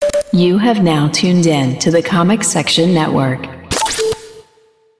You have now tuned in to the Comic Section Network. We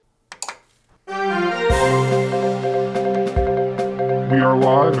are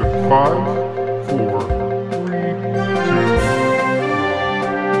live in 5, 4, 3, 2, 1.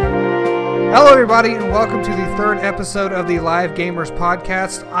 Hello, everybody, and welcome to the third episode of the Live Gamers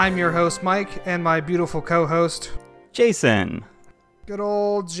Podcast. I'm your host, Mike, and my beautiful co-host, Jason. Good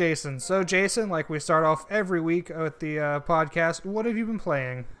old Jason. So, Jason, like we start off every week with the podcast, what have you been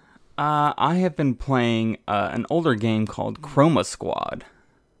playing? I have been playing an older game called Chroma Squad.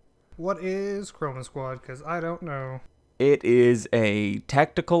 What is Chroma Squad? Because I don't know. It is a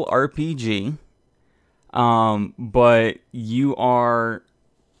tactical RPG, but you are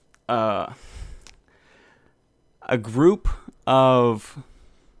a group of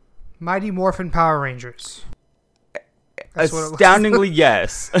Mighty Morphin Power Rangers. That's astoundingly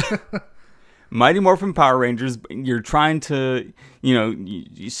yes. Mighty Morphin Power Rangers. You're trying to,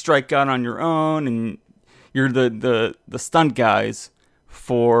 you strike out on your own, and you're the stunt guys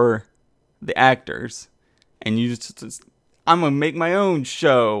for the actors, and you just I'm gonna make my own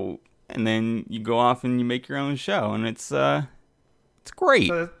show, and then you go off and you make your own show, and it's great.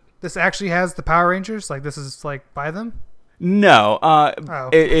 So this actually has the Power Rangers? Like, this is like by them? No,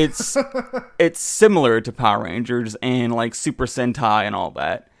 it's similar to Power Rangers and like Super Sentai and all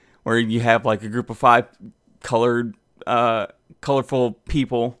that, where you have like a group of 5 colorful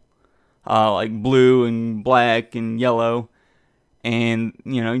people, like blue and black and yellow, and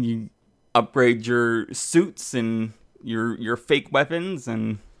you upgrade your suits and your fake weapons,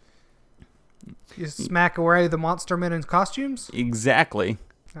 and you smack away the monster men in costumes? Exactly.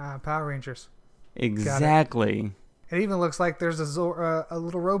 Power Rangers. Exactly. It even looks like there's a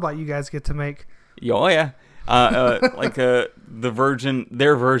little robot you guys get to make. Oh yeah, like their version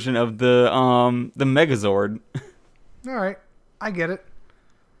of the Megazord. All right, I get it.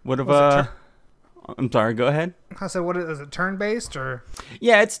 What of I'm sorry. Go ahead. I said, what is it? Turn based or?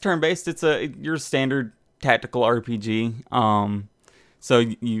 Yeah, it's turn based. It's your standard tactical RPG. So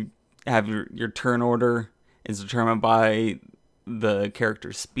you have your turn order is determined by the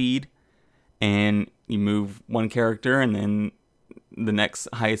character's speed, and you move one character, and then the next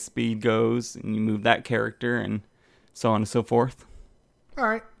highest speed goes, and you move that character, and so on and so forth. All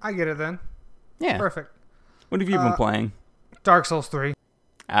right, I get it then. Yeah. Perfect. What have you been playing? Dark Souls 3.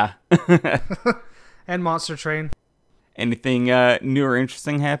 And Monster Train. Anything new or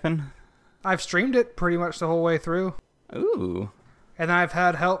interesting happen? I've streamed it pretty much the whole way through. Ooh. And I've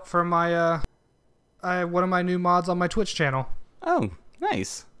had help from my one of my new mods on my Twitch channel. Oh,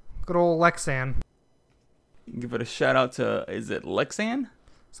 nice. Good old Lexan. Give it a shout out to, is it Lexan?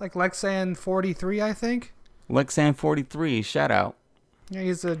 It's like Lexan43, I think. Lexan43, shout out. Yeah,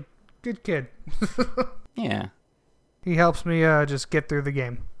 he's a good kid. Yeah. He helps me just get through the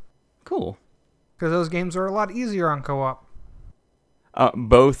game. Cool. Because those games are a lot easier on co-op.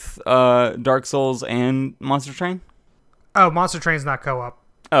 Both Dark Souls and Monster Train? Oh, Monster Train's not co-op.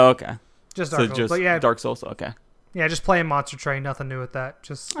 Oh, okay. Just Dark Souls. Just but yeah, Dark Souls, okay. Yeah, just playing Monster Train, nothing new with that.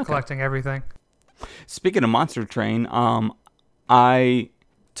 Just collecting everything. Speaking of Monster Train, I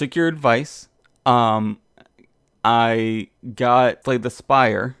took your advice. I played the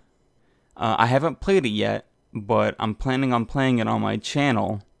Spire. I haven't played it yet, but I'm planning on playing it on my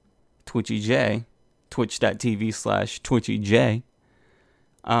channel, TwitchyJ, twitch.tv/TwitchyJ.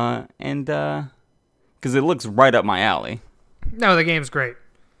 And because it looks right up my alley. No, the game's great.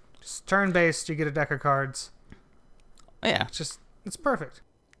 Just turn-based, you get a deck of cards. Yeah. It's perfect.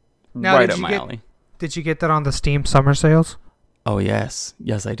 Now, right up my alley. Did you get that on the Steam summer sales? Oh, yes.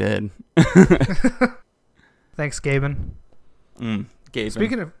 Yes, I did. Thanks, Gaben. Gaben.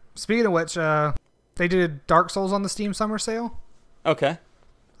 Speaking of which, they did Dark Souls on the Steam summer sale. Okay.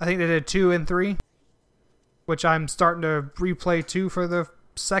 I think they did 2 and 3, which I'm starting to replay 2 for the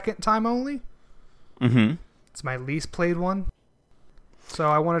second time only. Mm-hmm. It's my least played one. So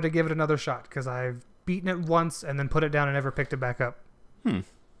I wanted to give it another shot, because I've beaten it once and then put it down and never picked it back up.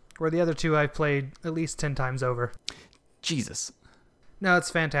 Where the other 2 I've played at least 10 times over. Jesus. No, it's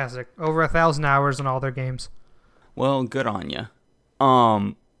fantastic. Over 1,000 hours in all their games. Well, good on you.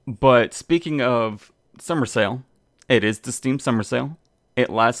 But speaking of summer sale, it is the Steam summer sale. It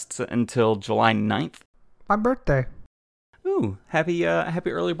lasts until July 9th. My birthday. Ooh, happy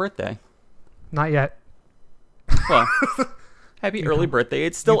early birthday. Not yet. Well, happy early birthday.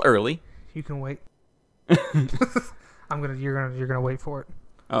 It's still early. You can wait. You're gonna wait for it.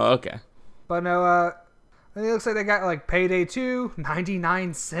 Oh, okay. But no, it looks like they got like Payday 2,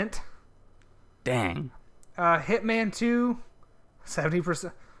 99 cents. Dang. Hitman 2,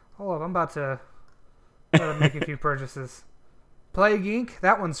 70%. Hold up, I'm about to make a few purchases. Plague Inc.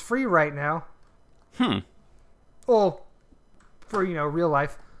 That one's free right now. Well, for real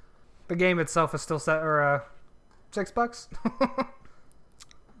life. The game itself is still set or $6.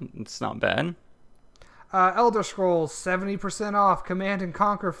 It's not bad. Elder Scrolls 70% off. Command and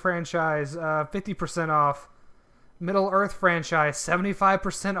Conquer franchise 50% off. Middle Earth franchise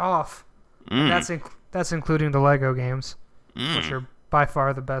 75% off. That's including the Lego games, which are by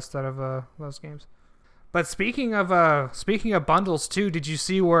far the best out of those games. But speaking of bundles too, did you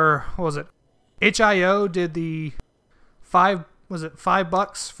see where what was it? itch.io did the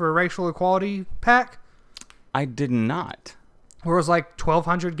 $5 for racial equality pack? I did not. Where it was like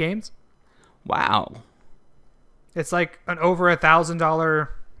 1,200 games. Wow. It's like an over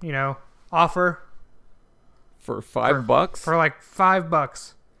 $1,000, offer For $5? for like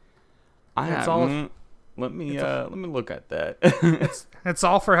 $5. It's all. Let me look at that. It's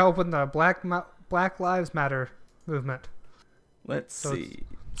all for helping the Black Lives Matter movement. Let's see.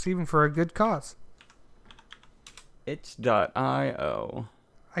 It's even for a good cause. itch.io.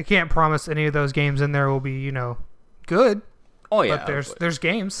 I can't promise any of those games in there will be, good. Oh yeah, But there's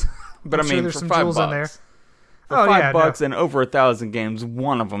games. But I'm I sure mean, there's for some $5 jewels in there. For $5 and over 1,000 games,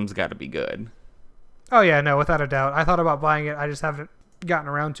 one of them's got to be good. Oh yeah, no, without a doubt. I thought about buying it. I just haven't gotten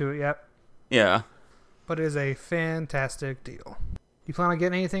around to it yet. Yeah. But it is a fantastic deal. You plan on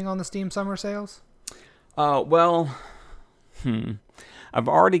getting anything on the Steam Summer Sales? Well, I've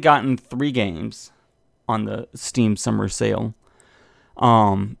already gotten 3 games on the Steam Summer Sale.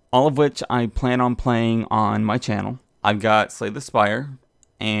 All of which I plan on playing on my channel. I've got Slay the Spire,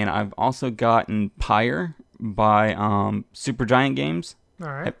 and I've also gotten Pyre by Supergiant Games. All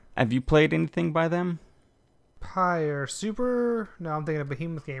right. Have you played anything by them? Pyre. No, I'm thinking of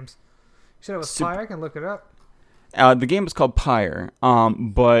Behemoth Games. You said it was Pyre? I can look it up. The game is called Pyre,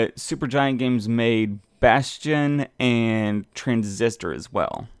 but Supergiant Games made Bastion and Transistor as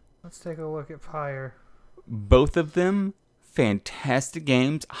well. Let's take a look at Pyre. Both of them, fantastic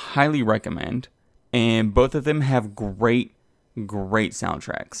games, highly recommend. And both of them have great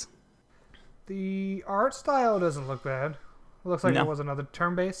soundtracks. The art style doesn't look bad. It looks like it was another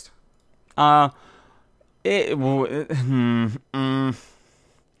turn-based.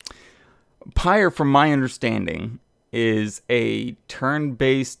 Pyre, from my understanding, is a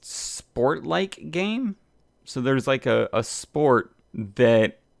turn-based sport-like game. So there's like a sport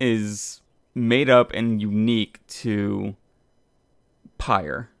that is made up and unique to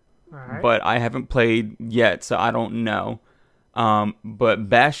Pyre. Right. But I haven't played yet, so I don't know. But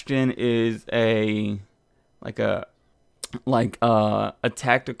Bastion is an action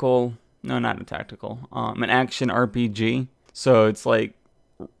RPG. So it's like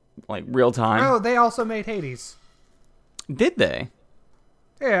real time. Oh, they also made Hades. Did they?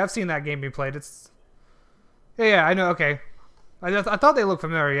 Yeah, I've seen that game be played. Yeah, I know. Okay, I thought they looked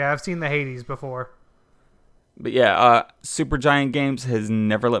familiar. Yeah, I've seen the Hades before. But yeah, Supergiant Games has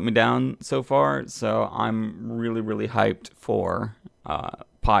never let me down so far, so I'm really, really hyped for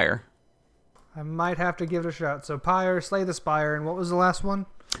Pyre. I might have to give it a shot. So Pyre, Slay the Spire, and what was the last one?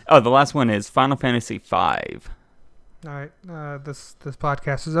 Oh, the last one is Final Fantasy V. All right, this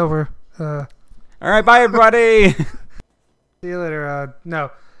podcast is over. All right, bye everybody. See you later.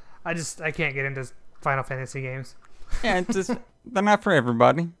 No, I can't get into Final Fantasy games. Yeah, they're not for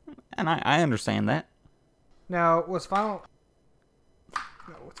everybody, and I understand that. Now, what's Final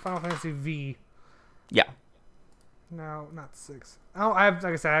Fantasy V? Yeah. No, not 6. Oh, I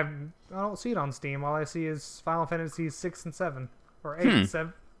don't see it on Steam. All I see is Final Fantasy 6 and 7 or 8 and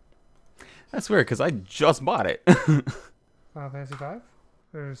 7. That's weird because I just bought it. Final Fantasy 5.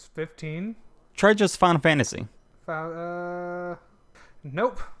 There's 15. Try just Final Fantasy.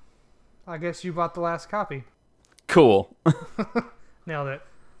 Nope. I guess you bought the last copy. Cool. Nailed it.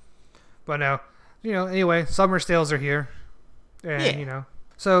 But no. Anyway, summer sales are here. And,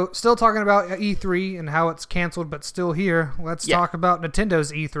 So, still talking about E3 and how it's canceled, but still here. Let's talk about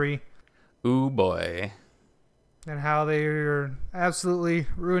Nintendo's E3. Ooh, boy. And how they're absolutely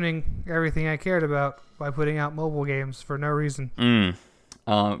ruining everything I cared about by putting out mobile games for no reason.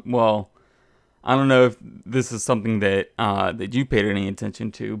 Well, I don't know if this is something that you paid any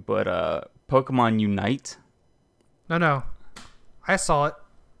attention to, but Pokemon Unite. No. I saw it.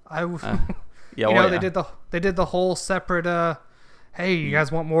 They did the whole separate. Hey, you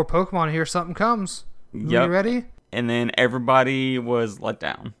guys want more Pokemon? Here, something comes. You ready? And then everybody was let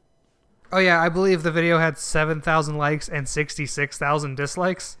down. Oh yeah, I believe the video had 7,000 likes and 66,000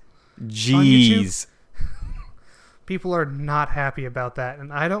 dislikes. Jeez. People are not happy about that,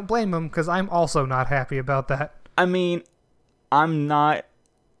 and I don't blame them because I'm also not happy about that. I mean, I'm not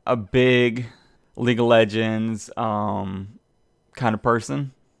a big League of Legends kind of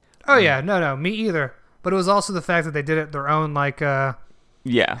person. Oh yeah, no, me either. But it was also the fact that they did it their own, like, Yeah.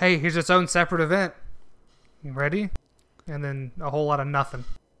 hey, here's its own separate event. You ready? And then a whole lot of nothing.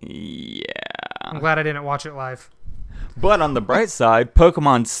 Yeah. I'm glad I didn't watch it live. But on the bright side,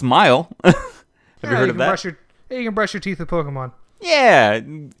 Pokemon Smile. Have you heard of that? You can brush your teeth with Pokemon. Yeah.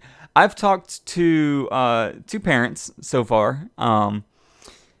 I've talked to two parents so far, and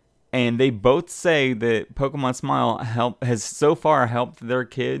they both say that Pokemon Smile has so far helped their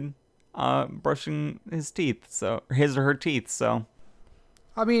kid brushing his teeth, so his or her teeth. So,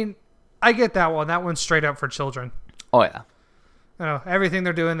 I mean, I get that one. That one's straight up for children. oh yeah, Everything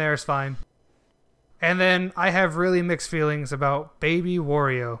they're doing there is fine. And then I have really mixed feelings about Baby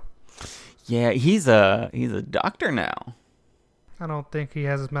Wario. yeah, he's a doctor now. I don't think he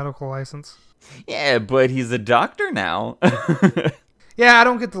has his medical license. Yeah, but he's a doctor now. Yeah, I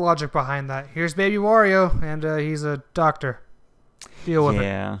don't get the logic behind that. Here's Baby Wario, and he's a doctor. Deal with it.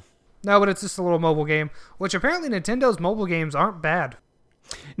 Yeah. No, but it's just a little mobile game, which apparently Nintendo's mobile games aren't bad.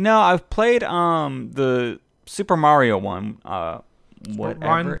 No, I've played the Super Mario one.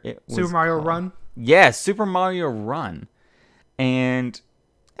 Whatever it was Super Mario called. Run. Yeah, Super Mario Run, and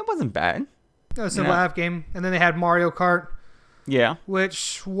it wasn't bad. A simple app game. And then they had Mario Kart, Yeah.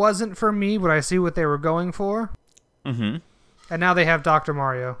 which wasn't for me, but I see what they were going for. Mm-hmm. And now they have Dr.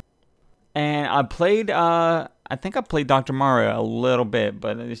 Mario. And I played, I think I played Dr. Mario a little bit,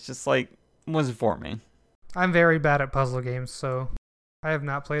 but it's just like, it wasn't for me. I'm very bad at puzzle games, so I have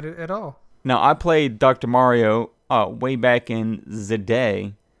not played it at all. Now, I played Dr. Mario way back in the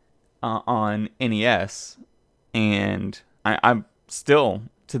day on NES, and I'm still,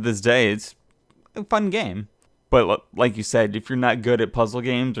 to this day, it's a fun game. But like you said, if you're not good at puzzle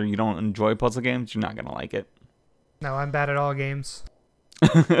games or you don't enjoy puzzle games, you're not going to like it. No, I'm bad at all games.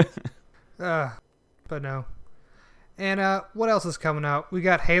 But no. And what else is coming out? We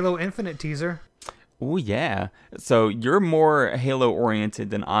got Halo Infinite teaser. Oh, yeah. So you're more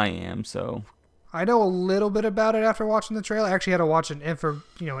Halo-oriented than I am, so... I know a little bit about it after watching the trailer. I actually had to watch an info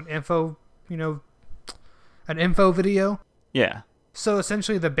video. Yeah. So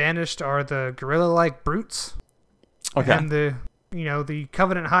essentially the Banished are the gorilla-like brutes. Okay. And the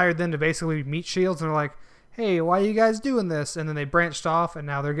Covenant hired them to basically meet Shields, and they're like, hey, why are you guys doing this? And then they branched off, and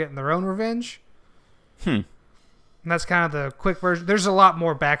now they're getting their own revenge. And that's kind of the quick version. There's a lot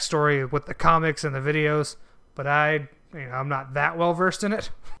more backstory with the comics and the videos, but I'm not that well versed in it.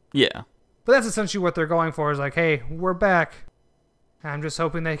 Yeah. But that's essentially what they're going for, is like, hey, we're back. I'm just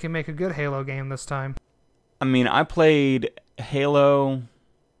hoping they can make a good Halo game this time. I mean, I played Halo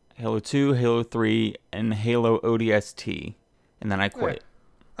 2, Halo 3, and Halo ODST, and then I quit.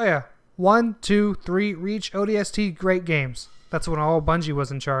 Oh, yeah. 1, 2, 3, Reach, ODST, great games. That's when all Bungie was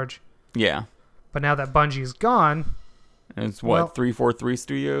in charge. Yeah. But now that Bungie's gone... It's what, 343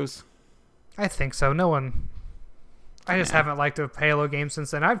 Studios? I think so. I just haven't liked a Halo game since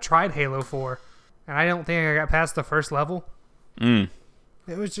then. I've tried Halo 4, and I don't think I got past the first level. It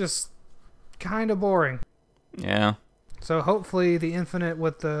was just kind of boring. Yeah. So hopefully the Infinite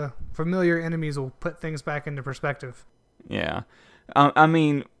with the familiar enemies will put things back into perspective. Yeah. I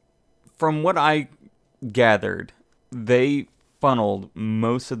mean, from what I gathered, they funneled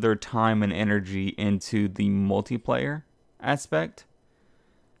most of their time and energy into the multiplayer aspect.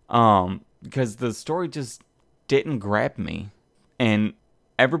 Because the story just didn't grab me. And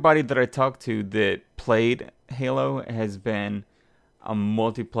everybody that I talked to that played Halo has been a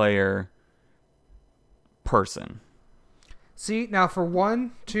multiplayer person. See, now for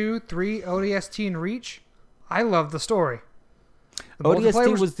 1, 2, 3, ODST, and Reach, I love the story. The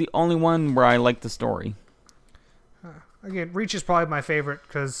ODST was the only one where I liked the story. Again, Reach is probably my favorite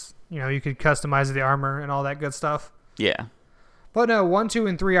because, you could customize the armor and all that good stuff. Yeah. But no, 1, 2,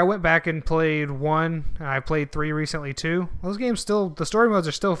 and 3, I went back and played 1, and I played 3 recently too. Those games the story modes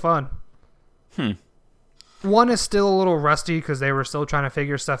are still fun. 1 is still a little rusty because they were still trying to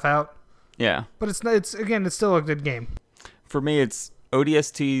figure stuff out. Yeah. But it's still a good game. For me, it's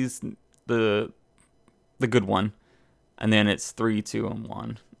ODST's the good one, and then it's 3, 2, and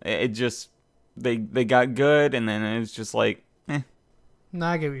 1. It just they got good, and then it's just like, eh. No,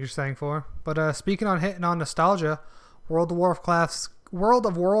 I get what you're saying for. But speaking on hitting on nostalgia, World of Warcraft's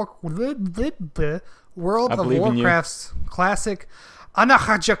classic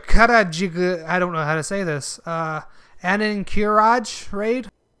Ahn'Qiraj, I don't know how to say this. Ahn'Qiraj raid.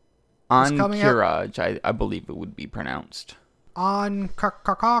 Ahn'Qiraj, I believe it would be pronounced.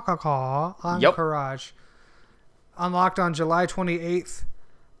 Ahn'Qiraj. Unlocked on July 28th.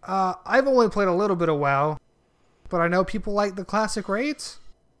 I've only played a little bit of WoW, but I know people like the classic raids.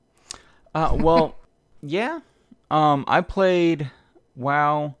 Well, yeah. I played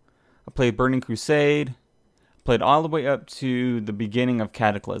WoW. I played Burning Crusade. Played all the way up to the beginning of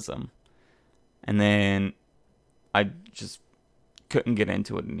Cataclysm. And then I just couldn't get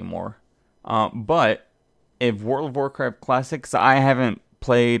into it anymore. But if World of Warcraft Classic, 'cause I haven't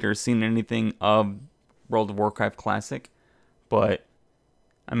played or seen anything of World of Warcraft Classic, but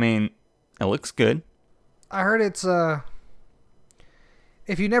I mean, it looks good. I heard it's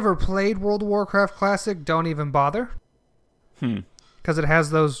if you never played World of Warcraft Classic, don't even bother. Because it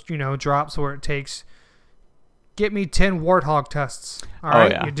has those, drops where it takes, get me 10 Warthog tests. All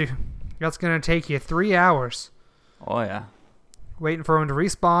right, yeah. you do. That's going to take you 3 hours. Oh, yeah. Waiting for them to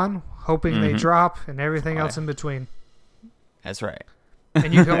respawn, hoping they drop, and everything else in between. That's right.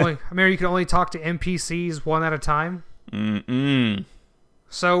 And you can only talk to NPCs one at a time.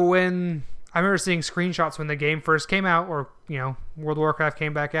 So when I remember seeing screenshots when the game first came out, or World of Warcraft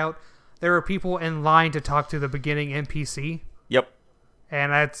came back out, there were people in line to talk to the beginning NPC. Yep.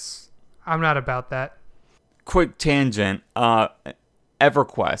 And I'm not about that. Quick tangent.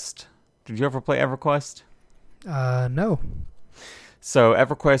 EverQuest. Did you ever play EverQuest? No. So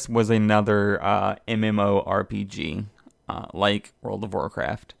EverQuest was another MMORPG, like World of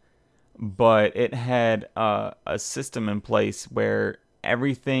Warcraft, but it had a system in place where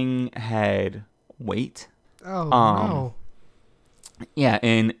everything had weight. Oh, no. Yeah,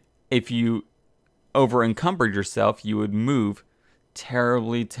 and if you over encumbered yourself, you would move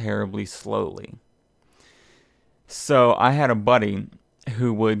terribly, terribly slowly. So I had a buddy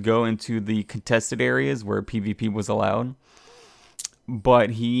who would go into the contested areas where PvP was allowed,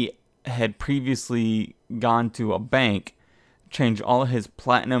 but he had previously gone to a bank, changed all of his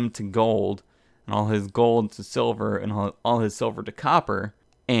platinum to gold, and all his gold to silver, and all his silver to copper,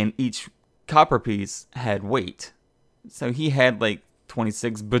 and each copper piece had weight. So he had like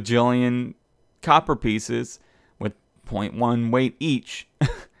 26 bajillion copper pieces with 0.1 weight each.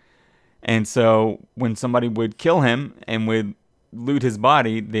 And so when somebody would kill him and would loot his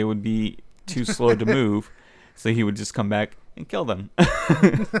body, they would be too slow to move. So he would just come back and kill them.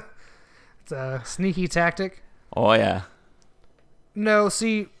 It's a sneaky tactic. Oh, yeah. No,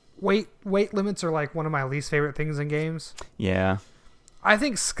 see, weight limits are like one of my least favorite things in games. Yeah. I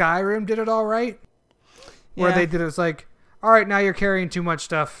think Skyrim did it all right. Yeah. Where they did it, it's like, all right, now you're carrying too much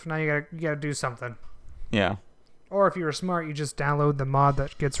stuff. Now you gotta do something. Yeah. Or if you were smart, you just download the mod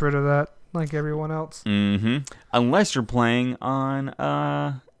that gets rid of that, like everyone else. Mm-hmm. Unless you're playing on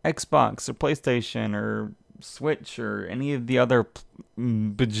Xbox or PlayStation or Switch or any of the other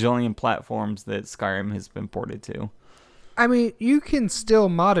bajillion platforms that Skyrim has been ported to. I mean, you can still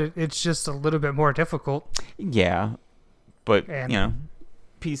mod it. It's just a little bit more difficult. Yeah. But, And-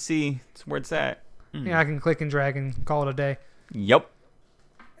 PC, it's where it's at. Yeah, I can click and drag and call it a day. Yep.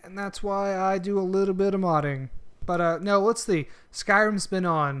 And that's why I do a little bit of modding. But no, let's see. Skyrim's been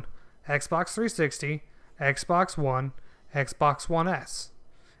on Xbox 360, Xbox One, Xbox One S.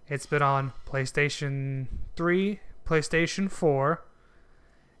 It's been on PlayStation 3, PlayStation 4.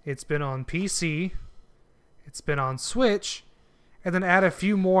 It's been on PC. It's been on Switch. And then add a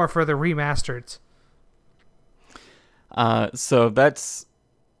few more for the remastered. So that's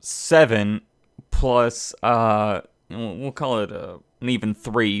 7 plus, we'll call it an even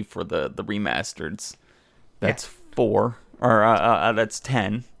 3 for the remastered. That's 4, or that's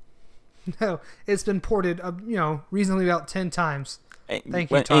 10. No, it's been ported, reasonably about 10 times.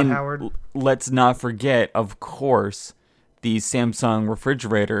 Thank you, Todd Howard. Let's not forget, of course, the Samsung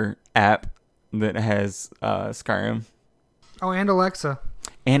refrigerator app that has Skyrim. Oh, and Alexa.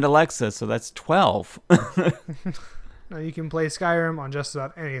 And Alexa, so that's 12. No, you can play Skyrim on just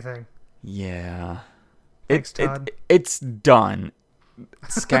about anything. Yeah. Thanks, Todd. It's done.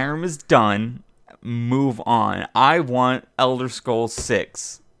 Skyrim is done. Move on. I want Elder Scrolls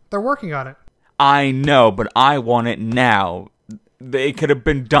 6. They're working on it. I know, but I want it now. They could have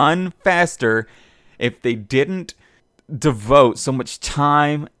been done faster if they didn't devote so much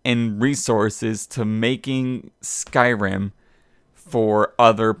time and resources to making Skyrim for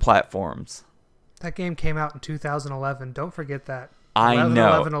other platforms. That game came out in 2011. Don't forget that. I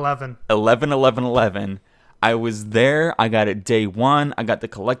know. 11. 11. I was there. I got it day one. I got the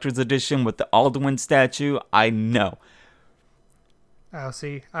collector's edition with the Alduin statue. I know. Oh,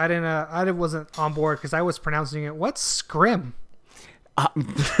 see, I didn't. I wasn't on board because I was pronouncing it. What's scrim?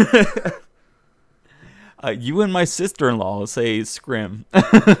 You and my sister-in-law say scrim.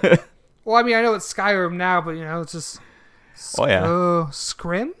 Well, I mean, I know it's Skyrim now, but it's just. Oh yeah.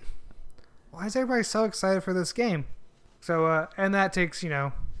 Scrim? Why is everybody so excited for this game? So, and that takes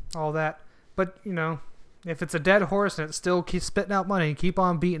all that, but if it's a dead horse and it still keeps spitting out money, keep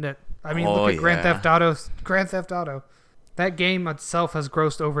on beating it. I mean, look at Grand Theft Auto. Grand Theft Auto. That game itself has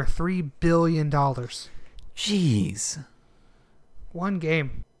grossed over $3 billion. Jeez. One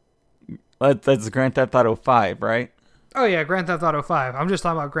game. That's Grand Theft Auto 5, right? Oh, yeah, Grand Theft Auto 5. I'm just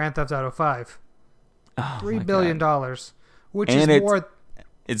talking about Grand Theft Auto 5. $3 billion, which and is more...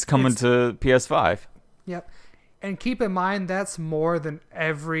 It's coming to PS5. Yep. And keep in mind, that's more than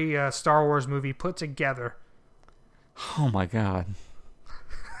every Star Wars movie put together. Oh, my God.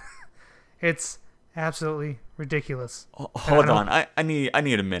 It's absolutely ridiculous. Hold on. I need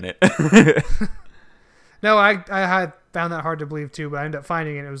a minute. No, I had found that hard to believe, too, but I ended up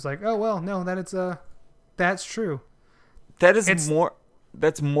finding it. And it was like, oh, well, no, that's true.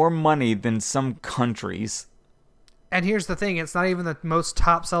 That's more money than some countries. And here's the thing, it's not even the most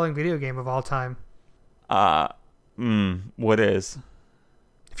top-selling video game of all time. What is?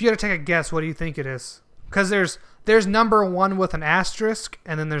 If you had to take a guess, what do you think it is? Because there's number one with an asterisk,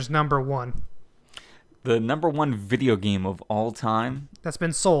 and then there's number one. The number one video game of all time? That's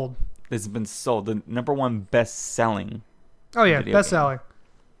been sold. That's been sold. The number one best-selling. Oh, yeah, best-selling.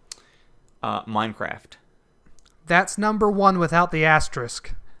 Minecraft. That's number one without the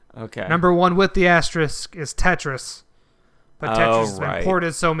asterisk. Okay. Number one with the asterisk is Tetris. But Tetris has been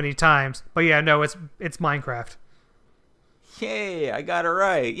ported so many times. But yeah, no, it's Minecraft. Yay, I got it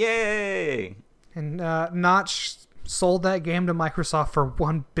right. Yay. And Notch sold that game to Microsoft for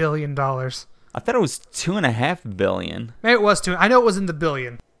 $1 billion. I thought it was $2.5 billion. It was I know it was in the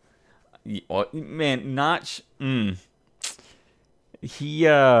billion. Man, Notch,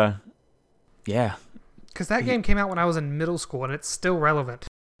 yeah. Because that game came out when I was in middle school, and it's still relevant.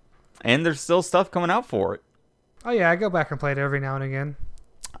 And there's still stuff coming out for it. Oh, yeah, I go back and play it every now and again.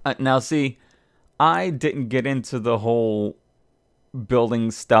 Now, see, I didn't get into the whole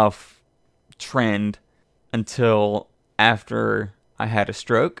building stuff trend until after I had a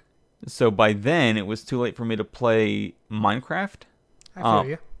stroke. So by then, it was too late for me to play Minecraft. I feel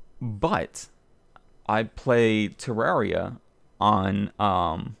you. But I play Terraria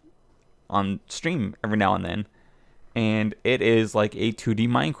on stream every now and then. And it is like a 2D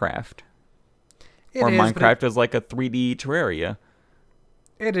Minecraft. Minecraft is like a 3D Terraria.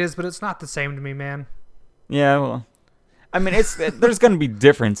 It is, but it's not the same to me, man. Yeah, well, I mean, there's going to be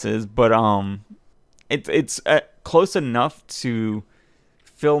differences, but it's close enough to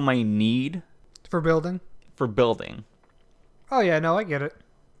fill my need for building. Oh yeah, no, I get it.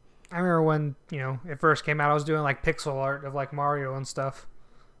 I remember when it first came out, I was doing like pixel art of like Mario and stuff.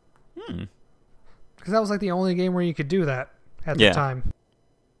 Because that was like the only game where you could do that at the time.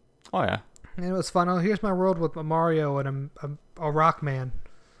 Oh yeah. And it was fun. Oh, here's my world with a Mario and a rock man.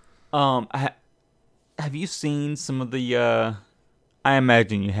 Have you seen some of the? I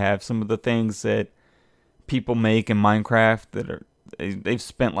imagine you have some of the things that people make in Minecraft that they've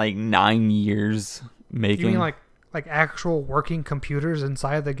spent like 9 years making. You mean like actual working computers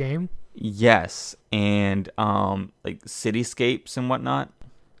inside the game? Yes, and like cityscapes and whatnot.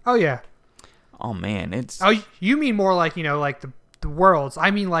 Oh yeah. Oh man, it's. Oh, you mean more like like the worlds?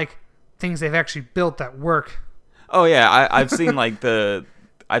 I mean like things they've actually built that work. Oh yeah, I've seen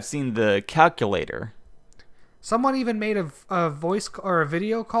I've seen the calculator. Someone even made a voice or a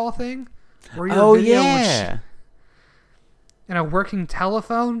video call thing. Where your video and a working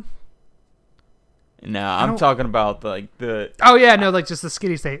telephone. No, I'm talking about the. Oh yeah, no, like just the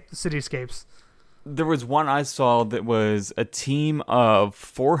cityscapes. There was one I saw that was a team of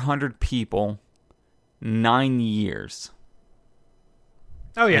 400 people, 9 years.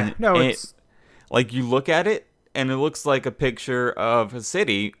 Oh yeah, it's like you look at it and it looks like a picture of a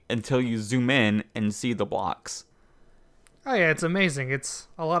city until you zoom in and see the blocks. Oh yeah, it's amazing. It's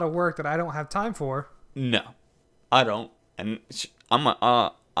a lot of work that I don't have time for. No, I don't, and I'm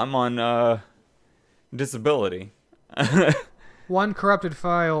on disability. One corrupted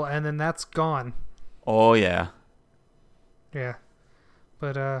file and then that's gone. Oh yeah. Yeah,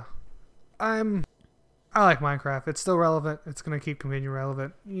 but I like Minecraft. It's still relevant. It's gonna keep continuing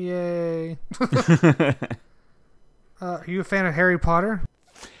relevant. Yay! Are you a fan of Harry Potter?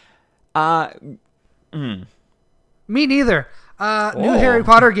 Me neither. New Harry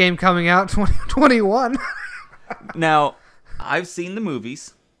Potter game coming out 2021. Now, I've seen the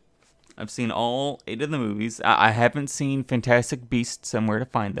movies. I've seen all 8 of the movies. I haven't seen Fantastic Beasts and Where to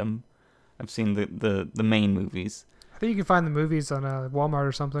Find Them. I've seen the main movies. I think you can find the movies on Walmart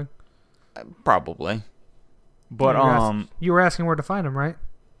or something. Probably. But you were asking where to find them, right?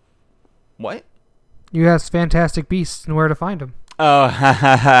 What? You asked Fantastic Beasts and where to find them. Oh, ha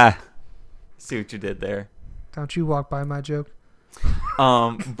ha ha. See what you did there. Don't you walk by my joke.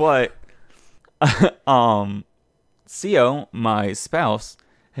 But CO, my spouse,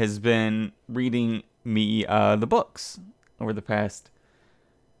 has been reading me the books over the past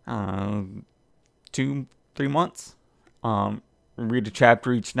 2-3 months. Read a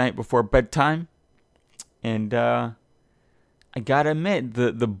chapter each night before bedtime, and I gotta admit,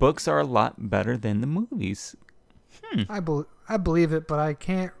 the books are a lot better than the movies. I believe it, but I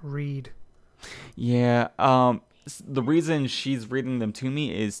can't read. Yeah. The reason she's reading them to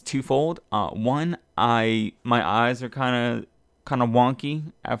me is twofold. One, my eyes are kind of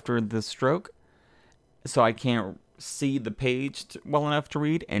wonky after the stroke, so I can't see the page well enough to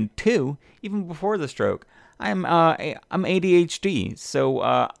read. And two, even before the stroke, I'm ADHD, so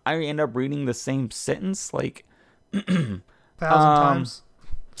I end up reading the same sentence like 1,000 times,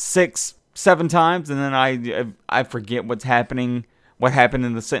 6-7 times, and then I forget what happened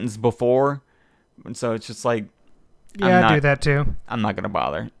in the sentence before, and so it's just like, I do that too. I'm not gonna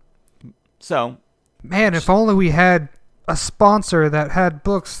bother. So, man, if only we had a sponsor that had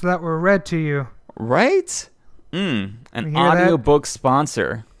books that were read to you. Right? An audiobook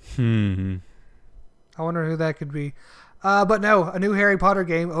sponsor. I wonder who that could be. But no, a new Harry Potter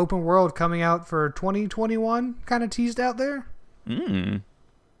game, open world, coming out for 2021, kind of teased out there.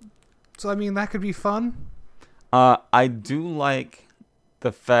 So, I mean, that could be fun. I do like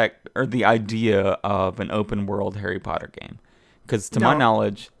the fact, or the idea of an open world Harry Potter game. Because to my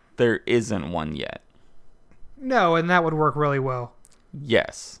knowledge, there isn't one yet. No, and that would work really well.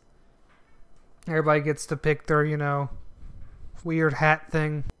 Yes. Everybody gets to pick their, weird hat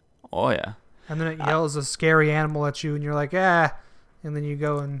thing. Oh, yeah. And then it yells a scary animal at you, and you're like, ah. And then you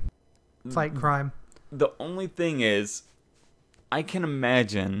go and fight crime. The only thing is, I can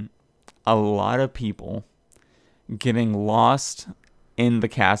imagine a lot of people getting lost in the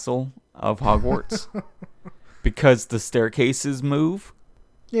castle of Hogwarts because the staircases move.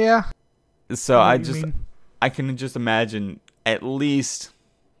 Yeah. So I can just imagine at least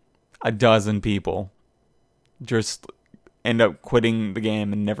a dozen people just end up quitting the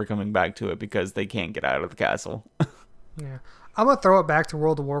game and never coming back to it because they can't get out of the castle. Yeah. I'm going to throw it back to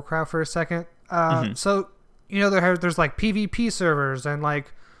World of Warcraft for a second. So, there's like PvP servers and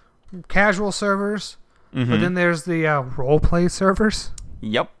like casual servers, but then there's the roleplay servers.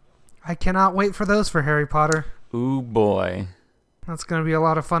 Yep. I cannot wait for those for Harry Potter. Ooh, boy. That's going to be a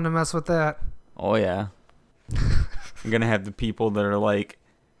lot of fun to mess with that. Oh, yeah. I'm going to have the people that are like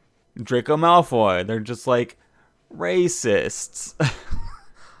Draco Malfoy. They're just like racists.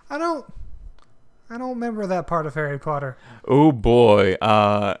 I don't remember that part of Harry Potter. Oh boy,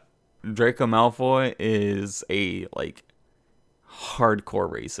 Draco Malfoy is a like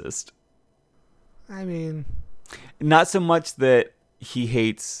hardcore racist. I mean, not so much that he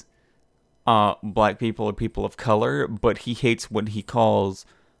hates black people or people of color, but he hates what he calls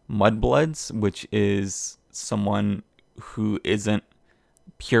mudbloods, which is someone who isn't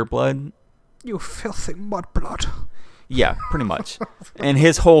pureblood. You filthy mudblood. Yeah, pretty much. And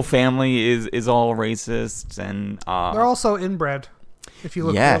his whole family is all racist, and they're also inbred, if you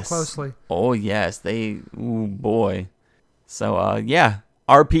look real closely. Oh yes, ooh boy. So yeah,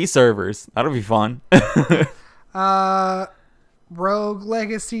 RP servers, that'll be fun. Rogue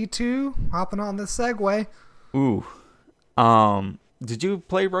Legacy 2, hopping on the segue. Ooh. Did you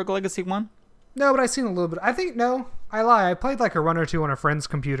play Rogue Legacy 1? No, but I've seen a little bit. I lie. I played like a run or two on a friend's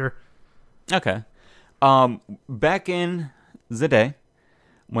computer. Okay. Back in the day,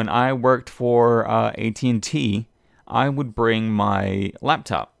 when I worked for AT&T, I would bring my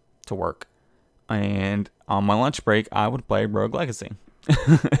laptop to work, and on my lunch break, I would play Rogue Legacy.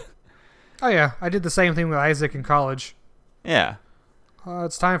 Oh yeah, I did the same thing with Isaac in college. Yeah.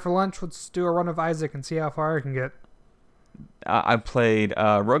 It's time for lunch. Let's do a run of Isaac and see how far I can get. I played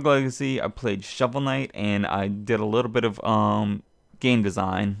Rogue Legacy, I played Shovel Knight, and I did a little bit of game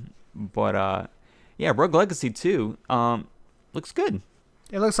design, but yeah, Rogue Legacy 2 looks good.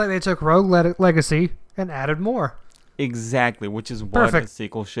 It looks like they took Rogue Legacy and added more. Exactly, which is what a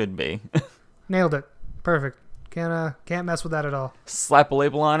sequel should be. Nailed it. Perfect. Can't mess with that at all. Slap a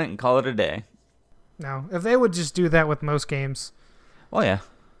label on it and call it a day. No, if they would just do that with most games. Oh yeah.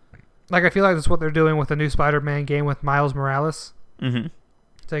 Like, I feel like that's what they're doing with the new Spider-Man game with Miles Morales. Mm-hmm.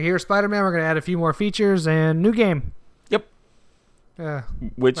 So here's Spider-Man. We're going to add a few more features and new game. Yep.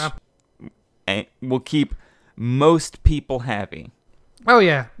 Which will keep most people happy. Oh,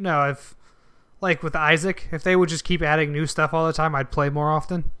 yeah. No, if like with Isaac, if they would just keep adding new stuff all the time, I'd play more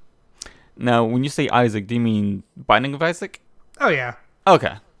often. Now, when you say Isaac, do you mean Binding of Isaac? Oh, yeah.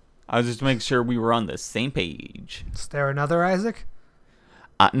 Okay. I was just making sure we were on the same page. Is there another Isaac?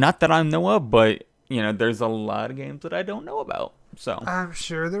 Not that I know of, but, there's a lot of games that I don't know about. So I'm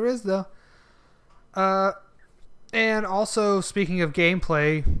sure there is, though. And also, speaking of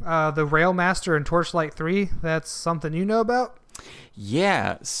gameplay, the Railmaster in Torchlight 3, that's something you know about?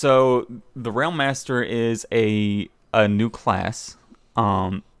 Yeah, so the Railmaster is a new class.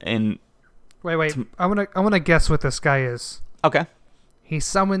 And Wait. I wanna guess what this guy is. okay. He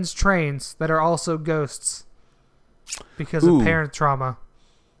summons trains that are also ghosts because of parent trauma.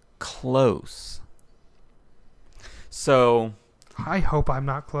 Close. So I hope I'm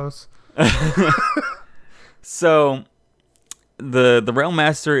not close. So the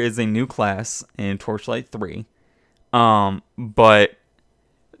Railmaster is a new class in Torchlight 3. But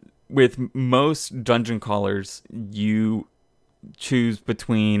with most dungeon crawlers, you choose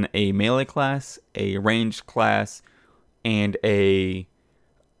between a melee class, a ranged class, and a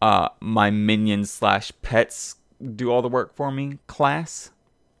my minions / pets do all the work for me class.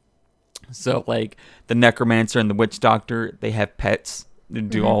 So like the Necromancer and the Witch Doctor, they have pets to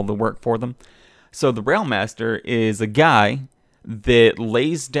do all the work for them. So the Railmaster is a guy that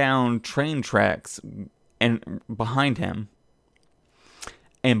lays down train tracks and behind him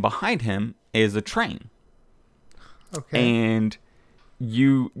is a train. Okay. And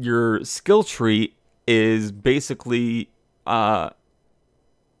your skill tree is basically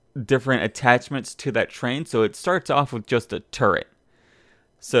different attachments to that train. So it starts off with just a turret.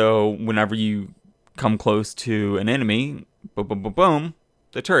 So whenever you come close to an enemy, boom, boom, boom, boom,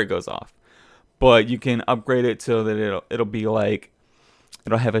 the turret goes off. But you can upgrade it so that it'll be like,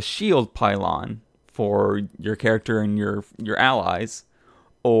 it'll have a shield pylon for your character and your allies,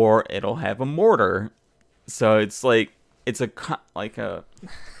 or it'll have a mortar. So it's like it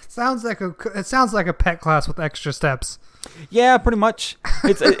sounds like a pet class with extra steps. Yeah, pretty much.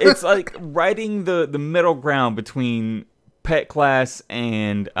 It's like riding the middle ground between pet class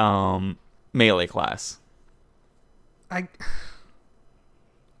and melee class. I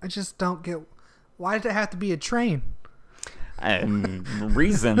just don't get, why did it have to be a train?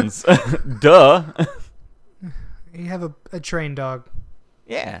 Reasons. Duh. You have a train dog.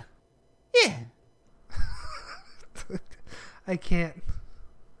 Yeah. I can't.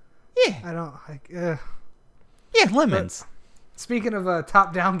 Yeah. I don't. Yeah, lemons. But speaking of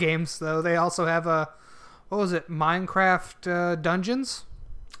top-down games, though, they also have what was it, Minecraft Dungeons?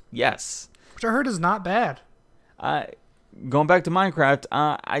 Yes. Which I heard is not bad. Going back to Minecraft,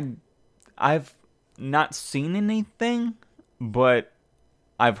 I've not seen anything, but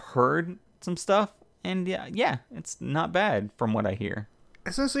I've heard some stuff, and yeah, it's not bad from what I hear.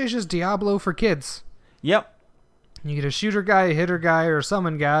 Essentially, it's just Diablo for kids. Yep. You get a shooter guy, a hitter guy, or a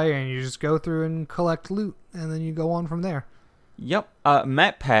summon guy, and you just go through and collect loot, and then you go on from there. Yep.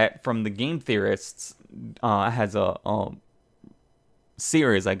 Matt Pat from the Game Theorists has a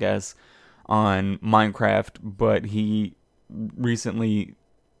series, I guess, on Minecraft, but he recently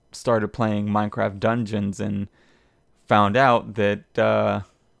started playing Minecraft Dungeons and found out that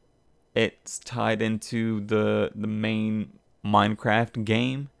it's tied into the main Minecraft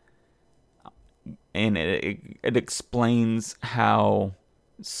game, and it explains how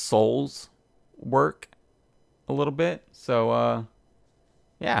souls work a little bit. So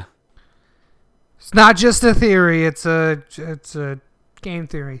yeah, it's not just a theory; it's a game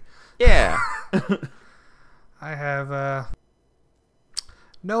theory. Yeah. I have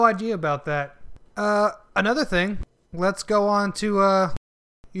no idea about that. Another thing, let's go on to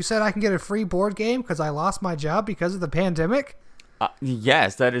you said I can get a free board game because I lost my job because of the pandemic?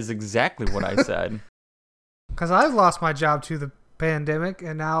 Yes, that is exactly what I said. Because I've lost my job to the pandemic,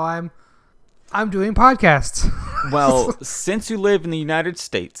 and now I'm doing podcasts. Well, since you live in the United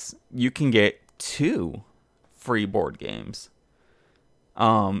States, you can get 2 free board games.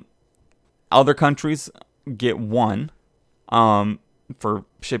 Other countries get 1, for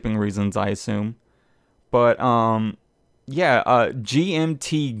shipping reasons, I assume. But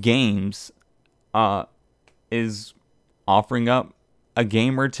GMT Games is offering up a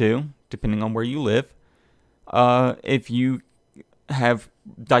game or 2, depending on where you live, if you have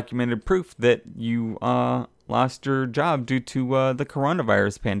documented proof that you lost your job due to the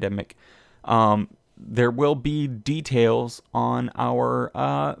coronavirus pandemic. There will be details on our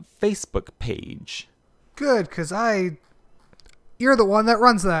Facebook page. Good, because you're the one that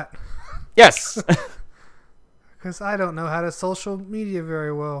runs that. Yes. Because I don't know how to social media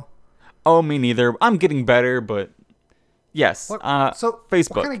very well. Oh, me neither. I'm getting better, but yes. So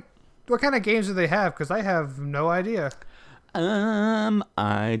Facebook. What kind of games do they have? Because I have no idea.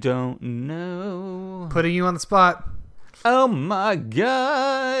 I don't know. Putting you on the spot. Oh my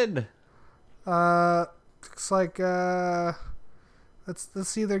god. Looks like let's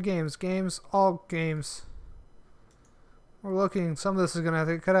see their games. All games. We're looking. Some of this is gonna have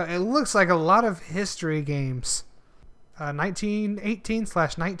to cut out. It looks like a lot of history games.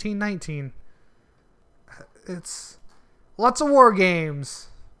 1918/1919. It's lots of war games.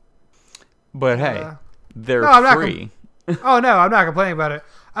 But hey, they're free. Oh, no, I'm not complaining about it.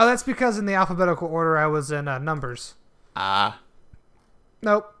 Oh, that's because in the alphabetical order I was in numbers.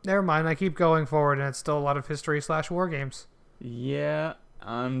 Nope, never mind. I keep going forward, and it's still a lot of history/war games. Yeah,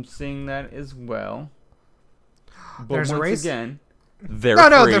 I'm seeing that as well. But There's a race again, they're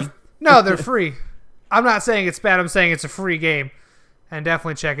free. They're free. I'm not saying it's bad. I'm saying it's a free game, and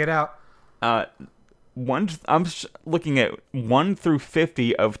definitely check it out. I'm looking at 1 through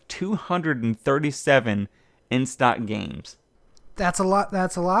 50 of 237 in-stock games. That's a lot.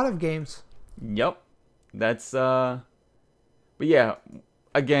 That's a lot of games. Yep, that's But yeah,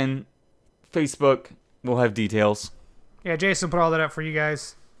 again, Facebook will have details. Yeah, Jason put all that up for you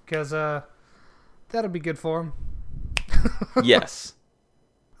guys because that'll be good for him. Yes.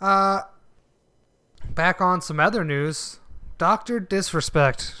 Back on some other news. Dr.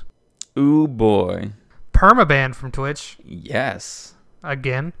 Disrespect. Ooh boy. Permabanned from Twitch. Yes.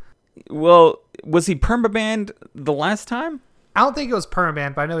 Again. Well, was he permabanned the last time? I don't think it was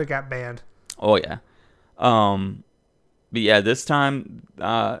permabanned, but I know he got banned. Oh yeah. But yeah, this time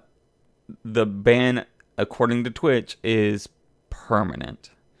the ban, according to Twitch, is permanent.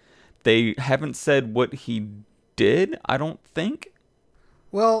 They haven't said what he did, I don't think.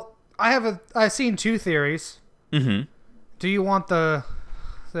 Well, I've seen two theories. Mm-hmm. Do you want the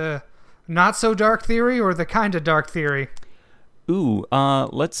not so dark theory or the kind of dark theory? Ooh,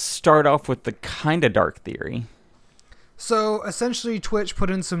 let's start off with the kind of dark theory. So essentially, Twitch put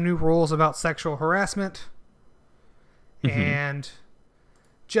in some new rules about sexual harassment, and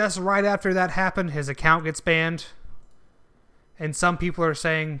just right after that happened, his account gets banned. And some people are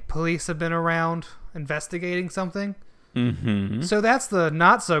saying police have been around investigating something. Mm-hmm. So that's the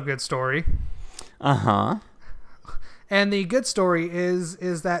not so good story. Uh-huh. And the good story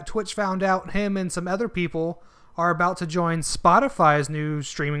is that Twitch found out him and some other people are about to join Spotify's new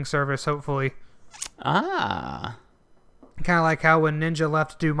streaming service, hopefully. Ah. Kind of like how when Ninja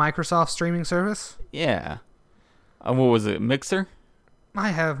left to do Microsoft's streaming service. Yeah. What was it, Mixer? I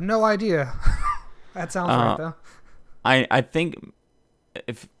have no idea. That sounds right, though. I think,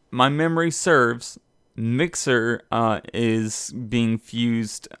 if my memory serves, Mixer is being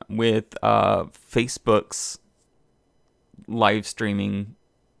fused with Facebook's live streaming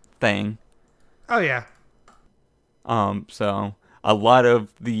thing. Oh, yeah. So a lot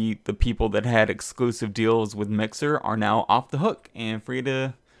of the people that had exclusive deals with Mixer are now off the hook and free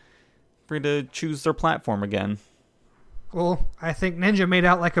to choose their platform again. Well, I think Ninja made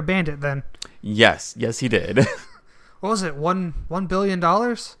out like a bandit then. Yes, he did. What was it? $1 billion?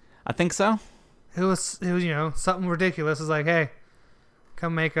 I think so. It was something ridiculous. It's like, hey,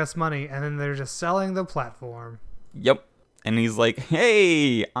 come make us money, and then they're just selling the platform. Yep. And he's like,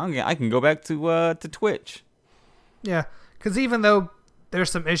 hey, I can go back to Twitch. Yeah, because even though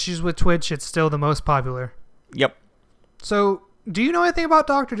there's some issues with Twitch, it's still the most popular. Yep. So, do you know anything about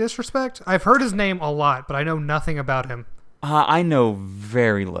Dr. Disrespect? I've heard his name a lot, but I know nothing about him. I know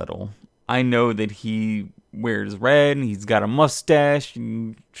very little. I know that he wears red, and he's got a mustache,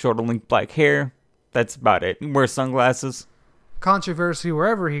 and shoulder-length black hair. That's about it. He wears sunglasses. Controversy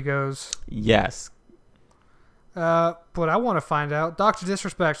wherever he goes. Yes. But I want to find out. Dr.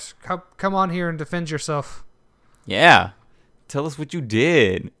 Disrespect, come on here and defend yourself. Yeah. Tell us what you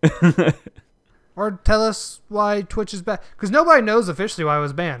did. Or tell us why Twitch is bad. Because nobody knows officially why he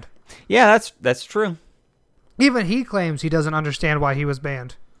was banned. Yeah, that's true. Even he claims he doesn't understand why he was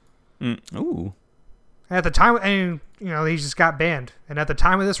banned. Ooh. At the time, he just got banned. And at the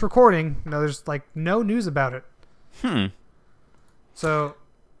time of this recording, there's like no news about it. So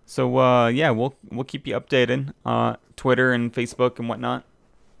yeah, we'll keep you updated. Twitter and Facebook and whatnot.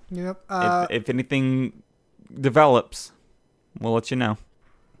 Yep. If anything develops, we'll let you know.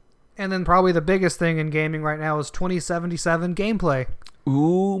 And then probably the biggest thing in gaming right now is 2077 gameplay.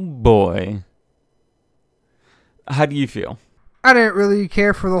 Ooh boy. How do you feel? I didn't really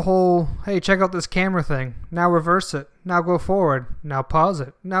care for the whole, hey, check out this camera thing. Now reverse it. Now go forward. Now pause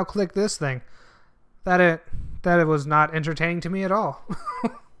it. Now click this thing. That it was not entertaining to me at all.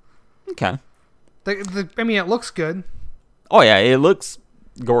 Okay. It looks good. Oh yeah, it looks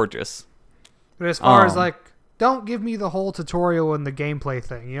gorgeous. But as far as don't give me the whole tutorial and the gameplay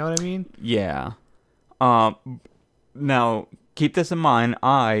thing. You know what I mean? Yeah. Now keep this in mind.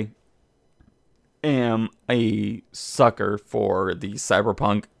 I am a sucker for the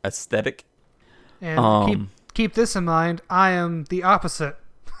cyberpunk aesthetic. And keep this in mind. I am the opposite.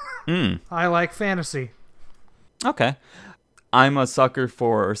 I like fantasy. Okay. I'm a sucker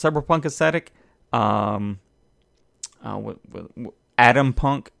for cyberpunk aesthetic. Atom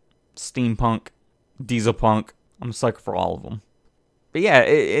Punk, Steampunk, Diesel Punk. I'm a sucker for all of them. But yeah,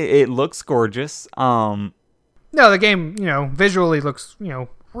 it looks gorgeous. No, the game, visually looks,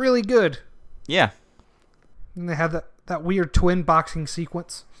 really good. Yeah. And they have that weird twin boxing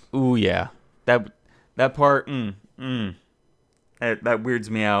sequence. Ooh, yeah. That part, that weirds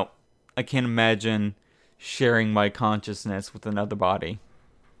me out. I can't imagine sharing my consciousness with another body.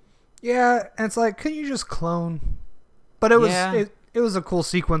 Yeah, and it's like, couldn't you just clone? But it was a cool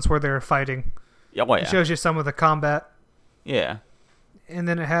sequence where they were fighting. Oh, yeah. It shows you some of the combat. Yeah. And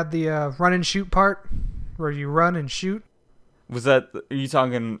then it had the run and shoot part, where you run and shoot. Are you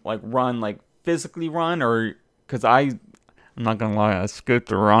talking like run, like physically run, or because I'm not gonna lie, I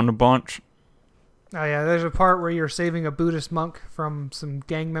skipped around a bunch. Oh yeah, there's a part where you're saving a Buddhist monk from some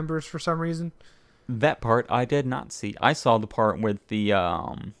gang members for some reason. That part I did not see. I saw the part with the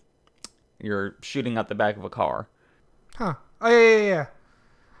you're shooting at the back of a car. Huh. Oh yeah.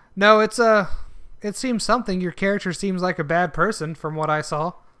 No, it seems something. Your character seems like a bad person from what I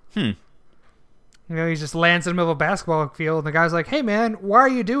saw. He just lands in the middle of a basketball field, and the guy's like, "Hey man, why are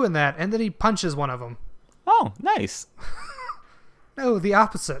you doing that?" And then he punches one of them. Oh, nice. No, the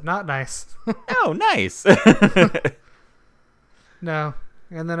opposite. Not nice. Oh, nice. No.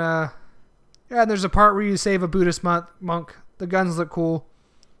 And then, there's a part where you save a Buddhist monk. The guns look cool.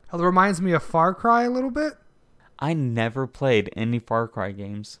 It reminds me of Far Cry a little bit. I never played any Far Cry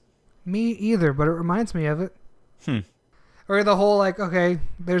games. Me either, but it reminds me of it. Or the whole, like, okay,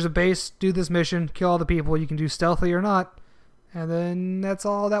 there's a base, do this mission, kill all the people, you can do stealthy or not. And then that's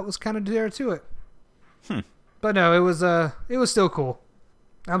all that was kind of there to it. But no, it was still cool.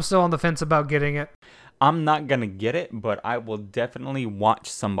 I'm still on the fence about getting it. I'm not going to get it, but I will definitely watch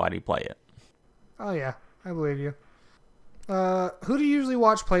somebody play it. Oh yeah, I believe you. Who do you usually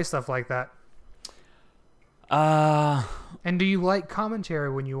watch play stuff like that? And do you like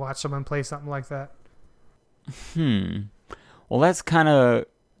commentary when you watch someone play something like that? Well, that's kind of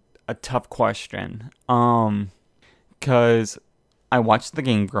a tough question. Because I watched the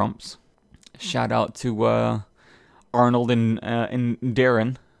Game Grumps. Shout out to Arnold and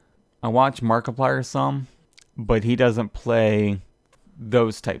Darren. I watch Markiplier some, but he doesn't play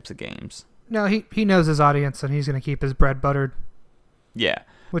those types of games. No, he knows his audience, and he's going to keep his bread buttered. Yeah.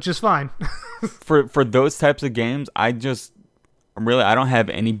 Which is fine. For those types of games, I don't have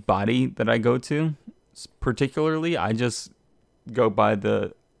anybody that I go to particularly. I just go by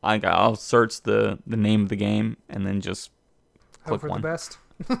I'll search the name of the game and then just click Hope for one. the best.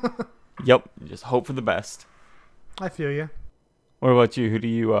 Yep, just hope for the best. I feel you. What about you? Who do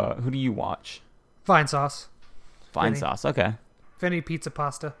you watch? Fine Sauce. Fine Vinny. Sauce. Okay. Vinny Pizza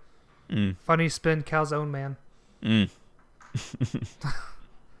Pasta. Funny Spin Calzone Man.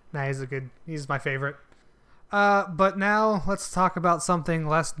 Nah, he's my favorite. But now let's talk about something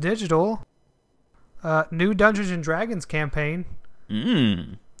less digital. New Dungeons and Dragons campaign.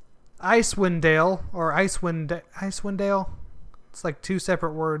 Icewindale or Icewindale. It's like two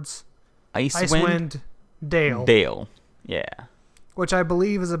separate words. Icewind Dale. Dale. Yeah. Which I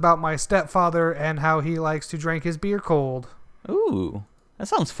believe is about my stepfather and how he likes to drink his beer cold. Ooh, that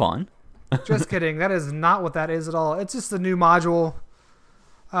sounds fun. Just kidding. That is not what that is at all. It's just a new module.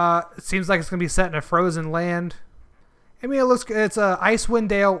 It seems like it's going to be set in a frozen land. I mean, it's Icewind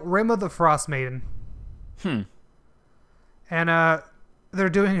Dale, Rim of the Frost Maiden. And they're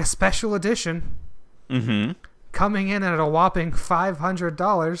doing a special edition. Coming in at a whopping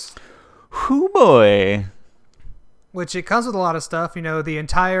 $500. Hoo boy. Which it comes with a lot of stuff. The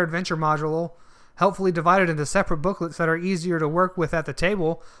entire adventure module, helpfully divided into separate booklets that are easier to work with at the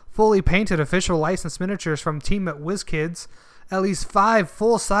table, fully painted official licensed miniatures from Team at WizKids, at least 5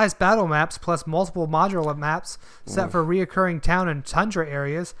 full-size battle maps plus multiple modular maps set for reoccurring town and tundra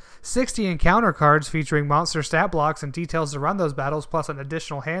areas, 60 encounter cards featuring monster stat blocks and details to run those battles, plus an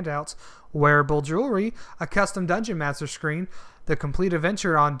additional handouts, wearable jewelry, a custom Dungeon Master screen, the complete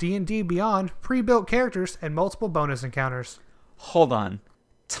adventure on D&D Beyond, pre-built characters, and multiple bonus encounters. Hold on.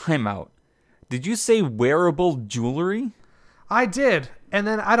 Time out. Did you say wearable jewelry? I did, and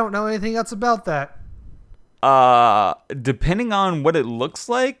then I don't know anything else about that. Depending on what it looks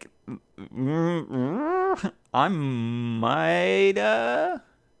like, I might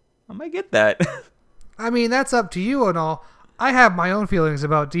get that. I mean, that's up to you and all. I have my own feelings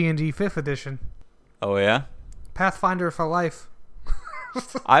about D&D 5th edition. Oh, yeah? Pathfinder for life.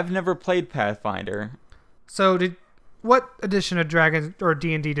 I've never played Pathfinder. So, what edition of Dragon or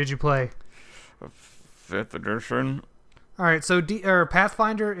D&D did you play? 5th edition. All right, so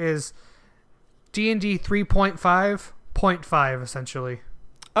Pathfinder is D&D 3.5.5 essentially.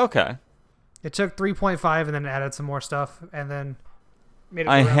 Okay. It took 3.5 and then added some more stuff and then made it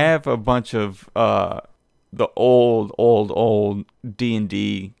I go around. have a bunch of the old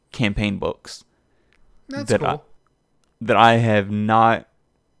D&D campaign books That's cool. that I have not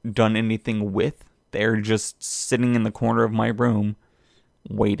done anything with. They're just sitting in the corner of my room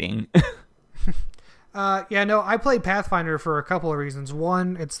waiting. I played Pathfinder for a couple of reasons.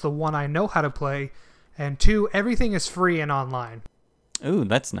 One, it's the one I know how to play. And two, everything is free and online. Ooh,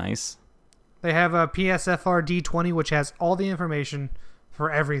 that's nice. They have a PSFR D20, which has all the information for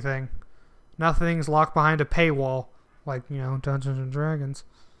everything. Nothing's locked behind a paywall, like, Dungeons and Dragons.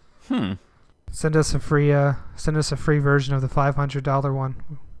 Send us a free version of the $500 one.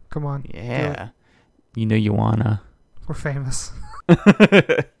 Come on. Yeah. You wanna. We're famous.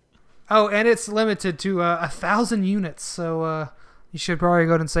 Oh, and it's limited to 1,000 units, so you should probably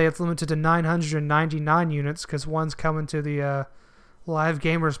go ahead and say it's limited to 999 units, because one's coming to the Live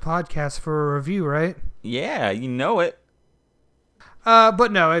Gamers podcast for a review, right? Yeah, you know it.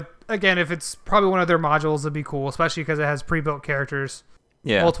 But no, again, if it's probably one of their modules, it'd be cool, especially because it has pre-built characters,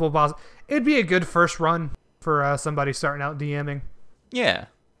 multiple bosses. It'd be a good first run for somebody starting out DMing. Yeah,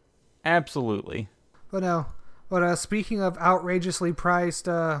 absolutely. But no, speaking of outrageously priced,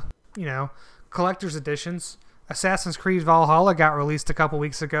 collector's editions, Assassin's Creed Valhalla got released a couple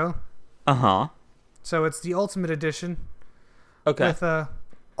weeks ago. Uh-huh. So it's the Ultimate Edition. Okay. With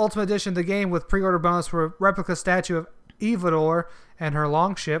Ultimate Edition, the game with pre-order bonus for a replica statue of Evador and her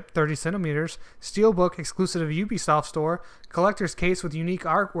longship, 30 centimeters, steelbook exclusive of Ubisoft Store, collector's case with unique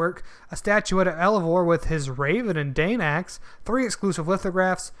artwork, a statuette of Elivor with his Raven and Dane axe, 3 exclusive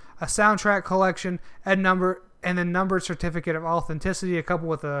lithographs, a soundtrack collection, and then numbered certificate of authenticity, a couple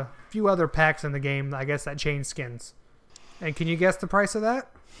with a few other packs in the game, I guess that change skins. And can you guess the price of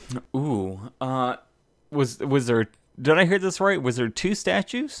that? Ooh, was there? Did I hear this right? Was there 2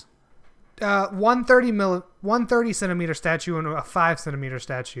 statues? 130 centimeter statue and a 5 centimeter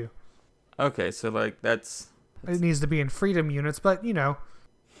statue. Okay, so like that's It needs to be in freedom units, but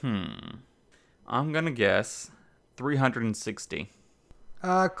I'm gonna guess 360.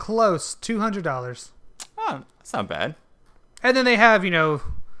 Close, $200. Oh, that's not bad. And then they have,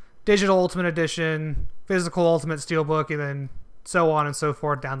 digital Ultimate Edition, physical Ultimate Steelbook, and then so on and so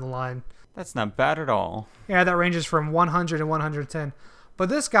forth down the line. That's not bad at all. Yeah, that ranges from 100 to 110. But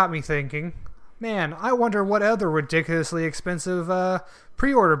this got me thinking, man, I wonder what other ridiculously expensive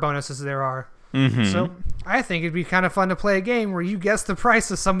pre-order bonuses there are. Mm-hmm. So I think it'd be kind of fun to play a game where you guess the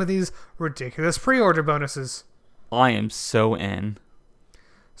price of some of these ridiculous pre-order bonuses. I am so in.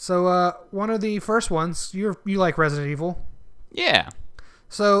 So one of the first ones, you like Resident Evil. Yeah.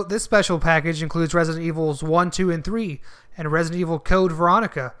 So this special package includes Resident Evils 1, 2, and 3, and Resident Evil Code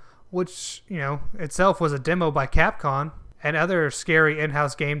Veronica, which, itself was a demo by Capcom, and other scary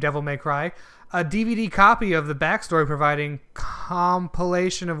in-house game Devil May Cry, a DVD copy of the backstory providing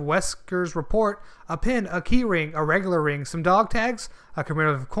compilation of Wesker's report, a pin, a key ring, a regular ring, some dog tags, a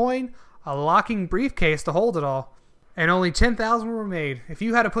commemorative coin, a locking briefcase to hold it all. And only 10,000 were made. If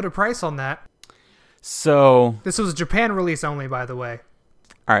you had to put a price on that... So... This was a Japan release only, by the way.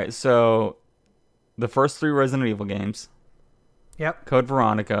 Alright, so... The first 3 Resident Evil games. Yep. Code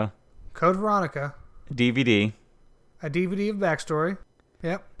Veronica. DVD. A DVD of backstory.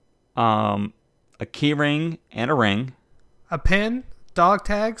 Yep. A key ring and a ring. A pin, dog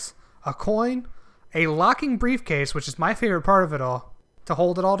tags, a coin, a locking briefcase, which is my favorite part of it all, to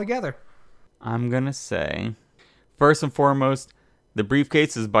hold it all together. I'm gonna say, first and foremost, the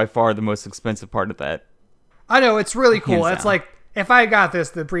briefcase is by far the most expensive part of that. I know, it's really cool. Hands It's down. like, if I got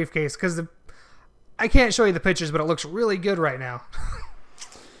the briefcase, because I can't show you the pictures, but it looks really good right now.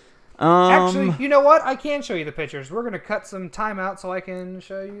 Actually, you know what? I can show you the pictures. We're going to cut some time out so I can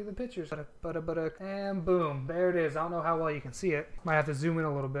show you the pictures. And boom, there it is. I don't know how well you can see it. Might have to zoom in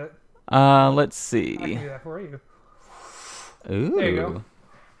a little bit. Let's see. I can do that for you. Ooh. There you go.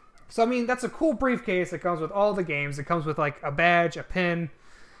 So, that's a cool briefcase. It comes with all the games. It comes with, like, a badge, a pin,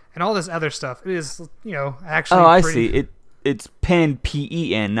 and all this other stuff. It is, actually Oh, I pretty... see. It's pen,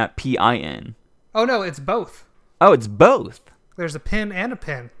 P-E-N, not P-I-N. Oh, no, it's both. Oh, it's both. There's a pin and a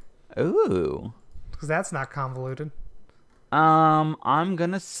pin. Ooh. Because that's not convoluted. I'm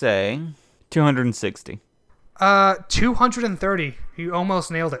gonna say 260. 230. You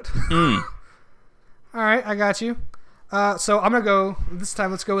almost nailed it. All right, I got you. So I'm gonna go this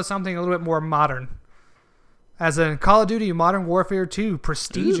time. Let's go with something a little bit more modern. As in Call of Duty Modern Warfare 2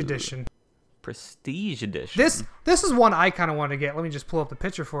 Prestige Edition. Prestige Edition. This is one I kind of want to get. Let me just pull up the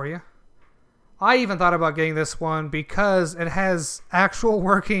picture for you. I even thought about getting this one because it has actual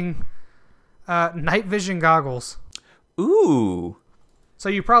working night vision goggles. Ooh. So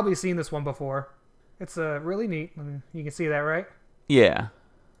you've probably seen this one before. It's really neat. You can see that, right? Yeah.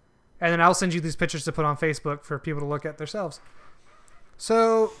 And then I'll send you these pictures to put on Facebook for people to look at themselves.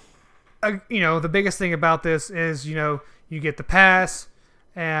 So, the biggest thing about this is, you get the pass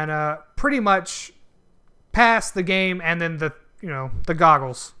and pretty much pass the game and then the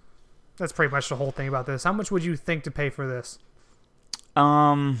goggles. That's pretty much the whole thing about this. How much would you think to pay for this?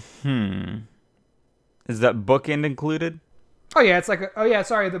 Is that bookend included? Oh yeah, it's like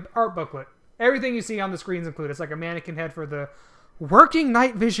the art booklet. Everything you see on the screen is included. It's like a mannequin head for the working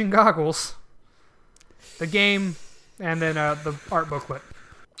night vision goggles, the game, and then the art booklet.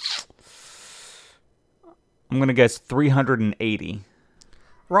 I'm gonna guess $380.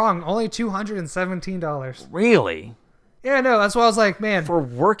 Wrong. Only $217. Really? Yeah, no. That's why I was like, man. For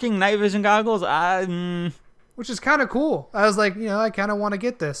working night vision goggles, Which is kind of cool. I was like, I kind of want to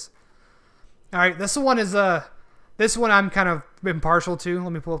get this. All right, this one I'm kind of impartial to.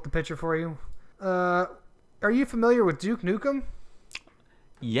 Let me pull up the picture for you. Are you familiar with Duke Nukem?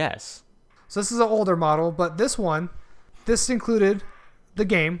 Yes. So this is an older model, but this included the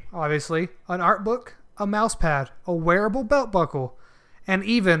game, obviously, an art book, a mouse pad, a wearable belt buckle, and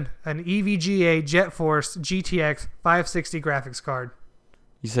even an EVGA Jet Force GTX 560 graphics card.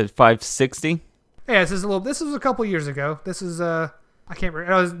 You said 560? Yeah, this is a couple years ago. This is I can't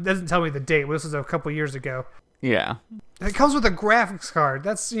remember. It doesn't tell me the date, but this is a couple years ago. Yeah. It comes with a graphics card.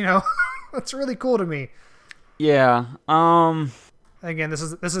 That's that's really cool to me. Yeah. Again, this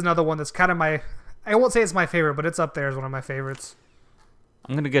is another one that's kind of I won't say it's my favorite, but it's up there as one of my favorites.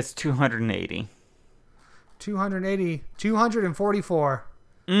 I'm gonna guess 280. 244.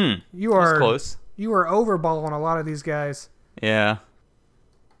 You are that's close. You are overballing a lot of these guys. Yeah.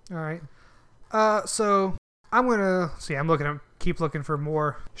 All right. So I'm gonna see. Keep looking for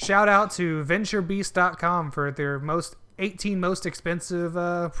more. Shout out to VentureBeast.com for their 18 most expensive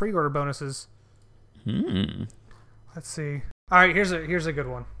pre-order bonuses. Let's see. All right, here's a good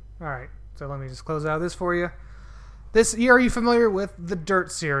one. All right, so let me just close out this for you. Are you familiar with the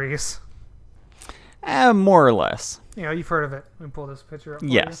Dirt series? More or less. You've heard of it. Let me pull this picture up for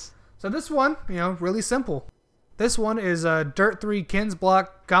yes. you. So this one, really simple. This one is a Dirt 3 Kins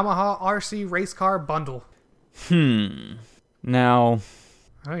Block Yamaha RC race car bundle. Now,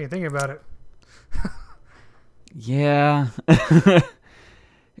 how are you thinking about it? Yeah.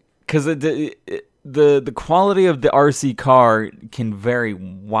 Because the quality of the RC car can vary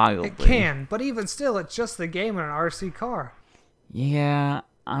wildly. It can, but even still, it's just the game in an RC car. Yeah,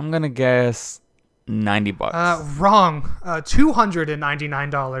 I'm going to guess $90. Wrong.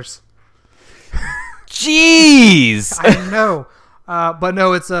 $299. Jeez! I know. But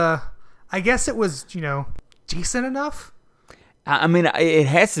no, it's I guess it was, decent enough. I mean, it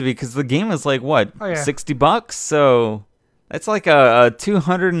has to be because the game is like, what, $60? So that's like a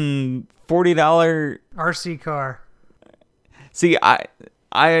 $240 RC car. See,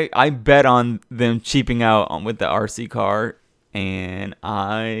 I bet on them cheaping out with the RC car, and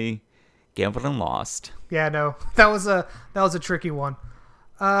I gambled and lost. Yeah, no, that was a tricky one.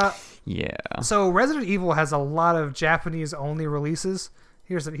 Yeah. So Resident Evil has a lot of Japanese only releases.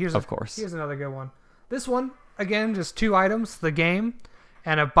 Here's another good one. This one, again, just 2 items: the game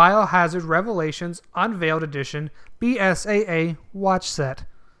and a Biohazard Revelations Unveiled Edition BSAA watch set.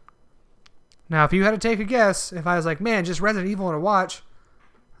 Now, if you had to take a guess, if I was like, man, just Resident Evil and a watch,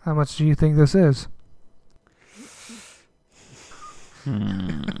 how much do you think this is?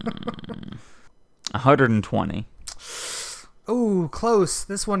 120. Ooh, close.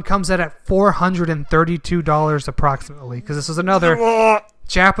 This one comes in at $432 approximately, because this is another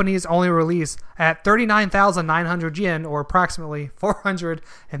Japanese only release at 39,900 yen, or approximately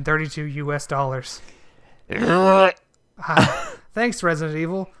 $432 US. Thanks, Resident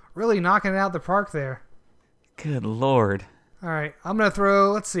Evil. Really knocking it out the park there. Good Lord. All right, I'm going to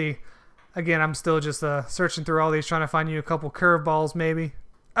throw, let's see. Again, I'm still just searching through all these, trying to find you a couple curveballs maybe.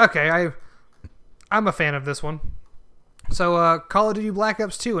 Okay, I'm a fan of this one. So, Call of Duty Black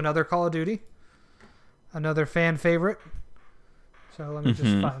Ops 2, another Call of Duty. Another fan favorite. So, let me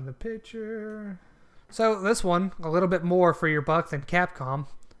just find the picture. So, this one, a little bit more for your buck than Capcom.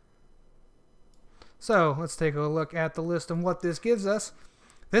 So, let's take a look at the list and what this gives us.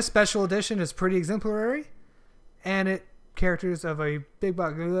 This special edition is pretty exemplary, and it characters of a big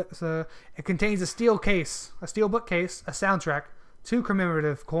box. So it contains a steelbook case, a soundtrack, 2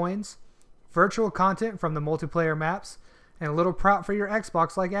 commemorative coins, virtual content from the multiplayer maps, and a little prop for your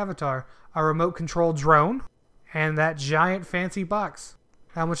Xbox-like avatar, a remote-controlled drone, and that giant fancy box.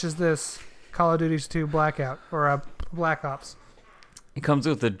 How much is this Call of Duty 2 Blackout or Black Ops? It comes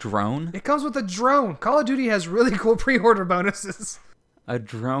with a drone? It comes with a drone. Call of Duty has really cool pre-order bonuses. A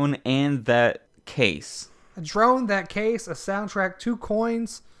drone and that case. A drone, that case, a soundtrack, 2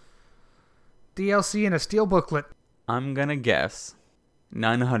 coins, DLC, and a steel booklet. I'm gonna guess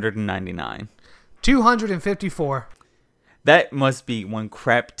 $999. $254. That must be one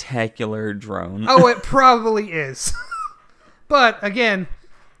craptacular drone. Oh, it probably is. But, again,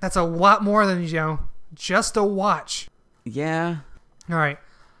 that's a lot more than, just a watch. Yeah. All right.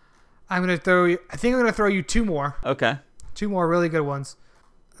 I think I'm going to throw you 2 more. Okay. 2 more really good ones.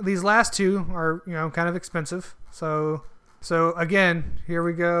 These last 2 are, kind of expensive. So again, here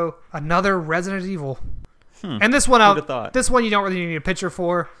we go. Another Resident Evil. And this one this one you don't really need a picture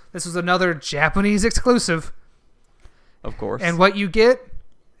for. This was another Japanese exclusive. Of course. And what you get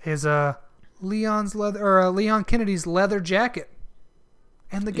is Leon Kennedy's leather jacket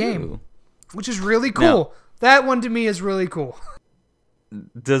in the game. Ooh. Which is really cool. Now, that one to me is really cool.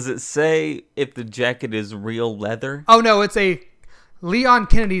 Does it say if the jacket is real leather? Oh no, it's a Leon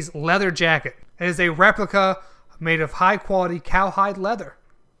Kennedy's leather jacket. It is a replica made of high quality cowhide leather.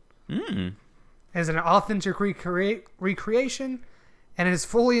 It is an authentic recreation, and it is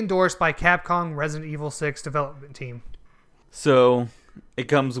fully endorsed by Capcom Resident Evil 6 development team. So it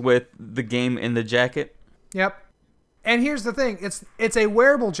comes with the game in the jacket? Yep. And here's the thing, it's a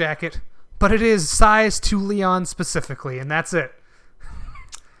wearable jacket, but it is sized to Leon specifically, and that's it.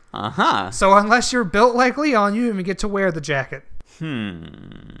 So unless you're built like Leon, you don't even get to wear the jacket.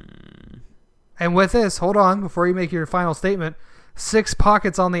 And with this, hold on, before you make your final statement, 6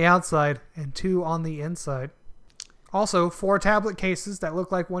 pockets on the outside and 2 on the inside. Also, 4 tablet cases that look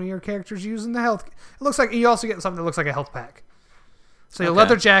like one of your characters using the health. It looks like you also get something that looks like a health pack. So a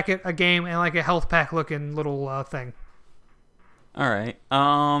leather jacket, a game, and like a health pack looking little thing. All right.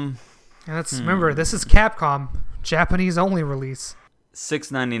 And let's remember, this is Capcom, Japanese only release.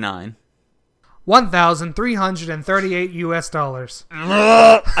 $699. $1,338 US.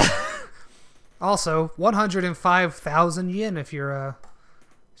 Also, 105,000 yen if you're a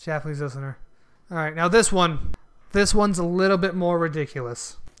Japanese listener. All right, now this one's a little bit more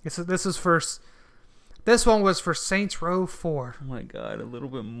ridiculous. This one was for Saints Row 4. Oh my god, a little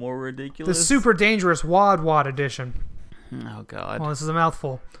bit more ridiculous. The Super Dangerous Wad edition. Oh god. Well, this is a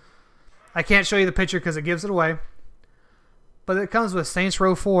mouthful. I can't show you the picture because it gives it away. But it comes with Saints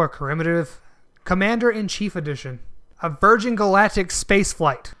Row 4 Commander-in-Chief Edition, a Virgin Galactic space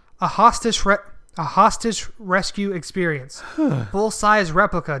flight, a hostage rescue experience, full-size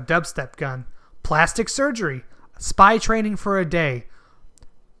replica dubstep gun, plastic surgery, spy training for a day,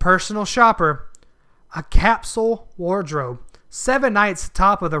 personal shopper, a capsule wardrobe, 7 nights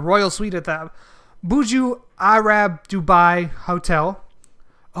atop of the royal suite at the Burj Arab Dubai Hotel,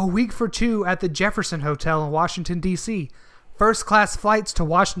 a week for 2 at the Jefferson Hotel in Washington, D.C., first-class flights to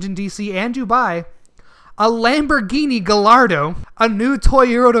Washington, D.C. and Dubai, a Lamborghini Gallardo, a new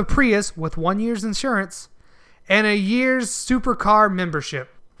Toyota Prius with 1 year's insurance, and a year's supercar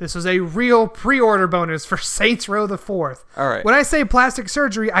membership. This was a real pre-order bonus for Saints Row the 4th. All right. When I say plastic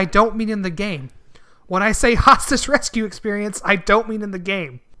surgery, I don't mean in the game. When I say hostage rescue experience, I don't mean in the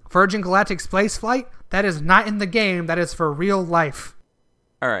game. Virgin Galactic space flight, that is not in the game. That is for real life.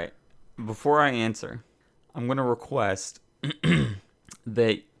 All right. Before I answer, I'm going to request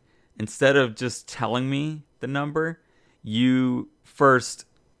that instead of just telling me the number, you first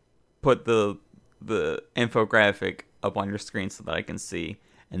put the infographic up on your screen so that I can see,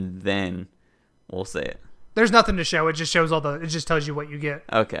 and then we'll say it. There's nothing to show. It just shows it just tells you what you get.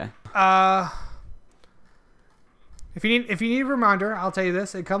 Okay. If you need a reminder, I'll tell you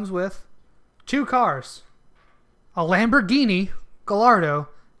this. It comes with 2 cars, a Lamborghini Gallardo,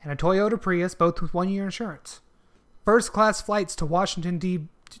 and a Toyota Prius, both with 1 year insurance. First class flights to Washington,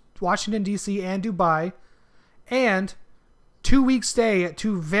 D.C. and Dubai, and 2-week stay at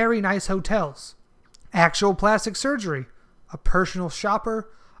 2 very nice hotels. Actual plastic surgery, a personal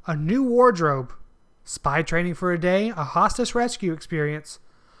shopper, a new wardrobe, spy training for a day, a hostage rescue experience,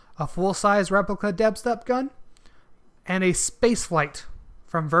 a full-size replica dubstep gun, and a space flight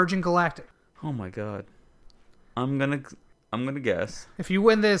from Virgin Galactic. Oh my god. I'm gonna guess. If you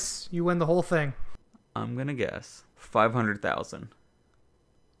win this, you win the whole thing. I'm gonna guess 500,000.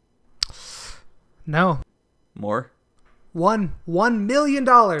 No. More? $1 million.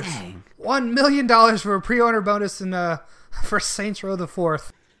 Dang. $1 million for a pre-order bonus for Saints Row the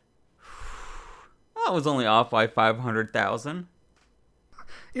 4th. I was only off by 500,000.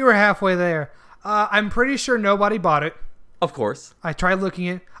 You were halfway there. I'm pretty sure nobody bought it. Of course. I looked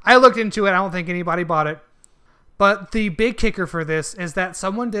into it. I don't think anybody bought it. But the big kicker for this is that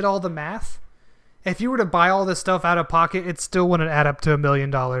someone did all the math. If you were to buy all this stuff out of pocket, it still wouldn't add up to $1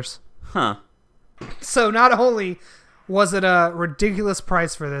 million. Huh. So not only Was it a ridiculous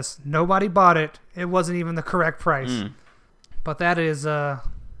price for this? Nobody bought it. It wasn't even the correct price. But that is... Oh,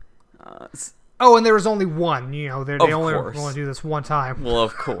 and there was only one. You know, they only want to do this one time. Well,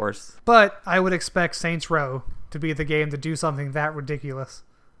 of course. But I would expect Saints Row to be the game to do something that ridiculous.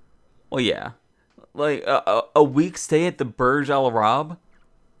 Well, yeah. Like, a week stay at the Burj Al Arab?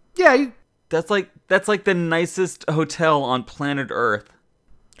 Yeah. That's like the nicest hotel on planet Earth.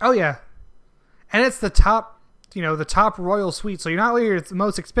 Oh, yeah. And it's the top royal suite. So you're not only the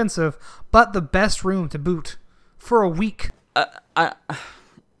most expensive, but the best room to boot for a week.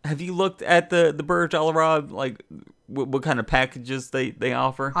 Have you looked at the Burj Al Arab? Like, what kind of packages they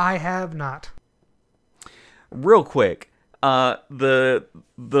offer? I have not. Real quick, the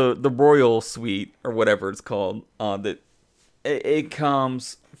royal suite or whatever it's called. It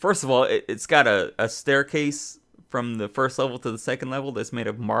comes. First of all, it's got a staircase from the first level to the second level that's made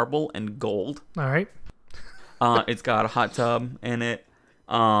of marble and gold. All right. It's got a hot tub in it.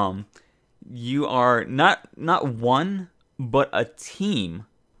 You are not one, but a team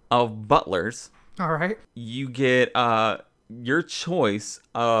of butlers. All right. You get your choice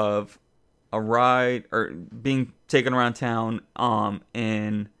of a ride or being taken around town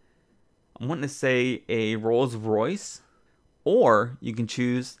in, I want to say, a Rolls Royce, or you can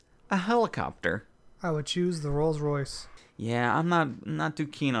choose a helicopter. I would choose the Rolls Royce. Yeah, I'm not too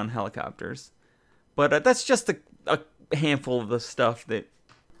keen on helicopters. But that's just a handful of the stuff that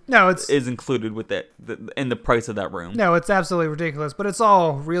is included with that in the price of that room. No, it's absolutely ridiculous, but it's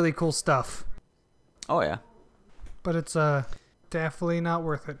all really cool stuff. Oh yeah, but it's definitely not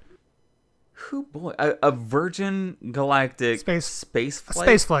worth it. Who boy, a Virgin Galactic space flight.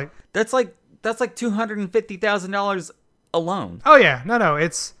 Space flight. That's like $250,000 alone. Oh yeah, no,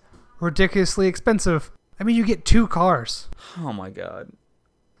 it's ridiculously expensive. I mean, you get 2 cars. Oh my god.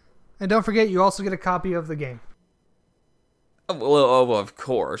 And don't forget, you also get a copy of the game. Well, of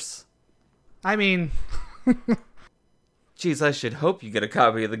course. I mean... Jeez, I should hope you get a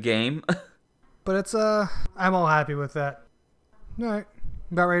copy of the game. But it's, I'm all happy with that. Alright.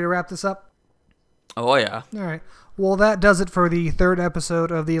 About ready to wrap this up? Oh, yeah. Alright. Well, that does it for the 3rd episode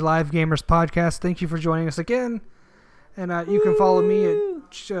of the Live Gamers Podcast. Thank you for joining us again. And you can follow me at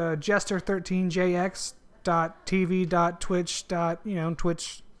jester13jx.tv.twitch.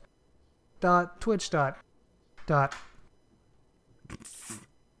 Twitch. Twitch.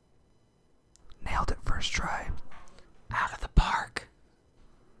 Nailed it first try. Out of the park.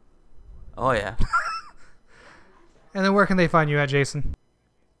 Oh yeah. And then where can they find you at, Jason?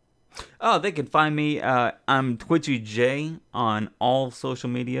 Oh, they can find me. I'm TwitchyJ on all social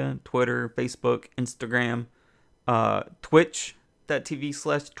media: Twitter, Facebook, Instagram,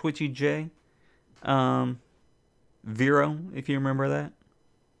 Twitch.tv/TwitchyJ. Vero, if you remember that.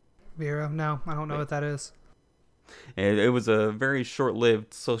 Vero? No, I don't know what that is. It was a very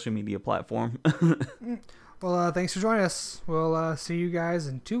short-lived social media platform. Well, thanks for joining us. We'll see you guys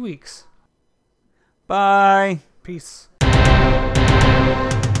in 2 weeks. Bye. Peace.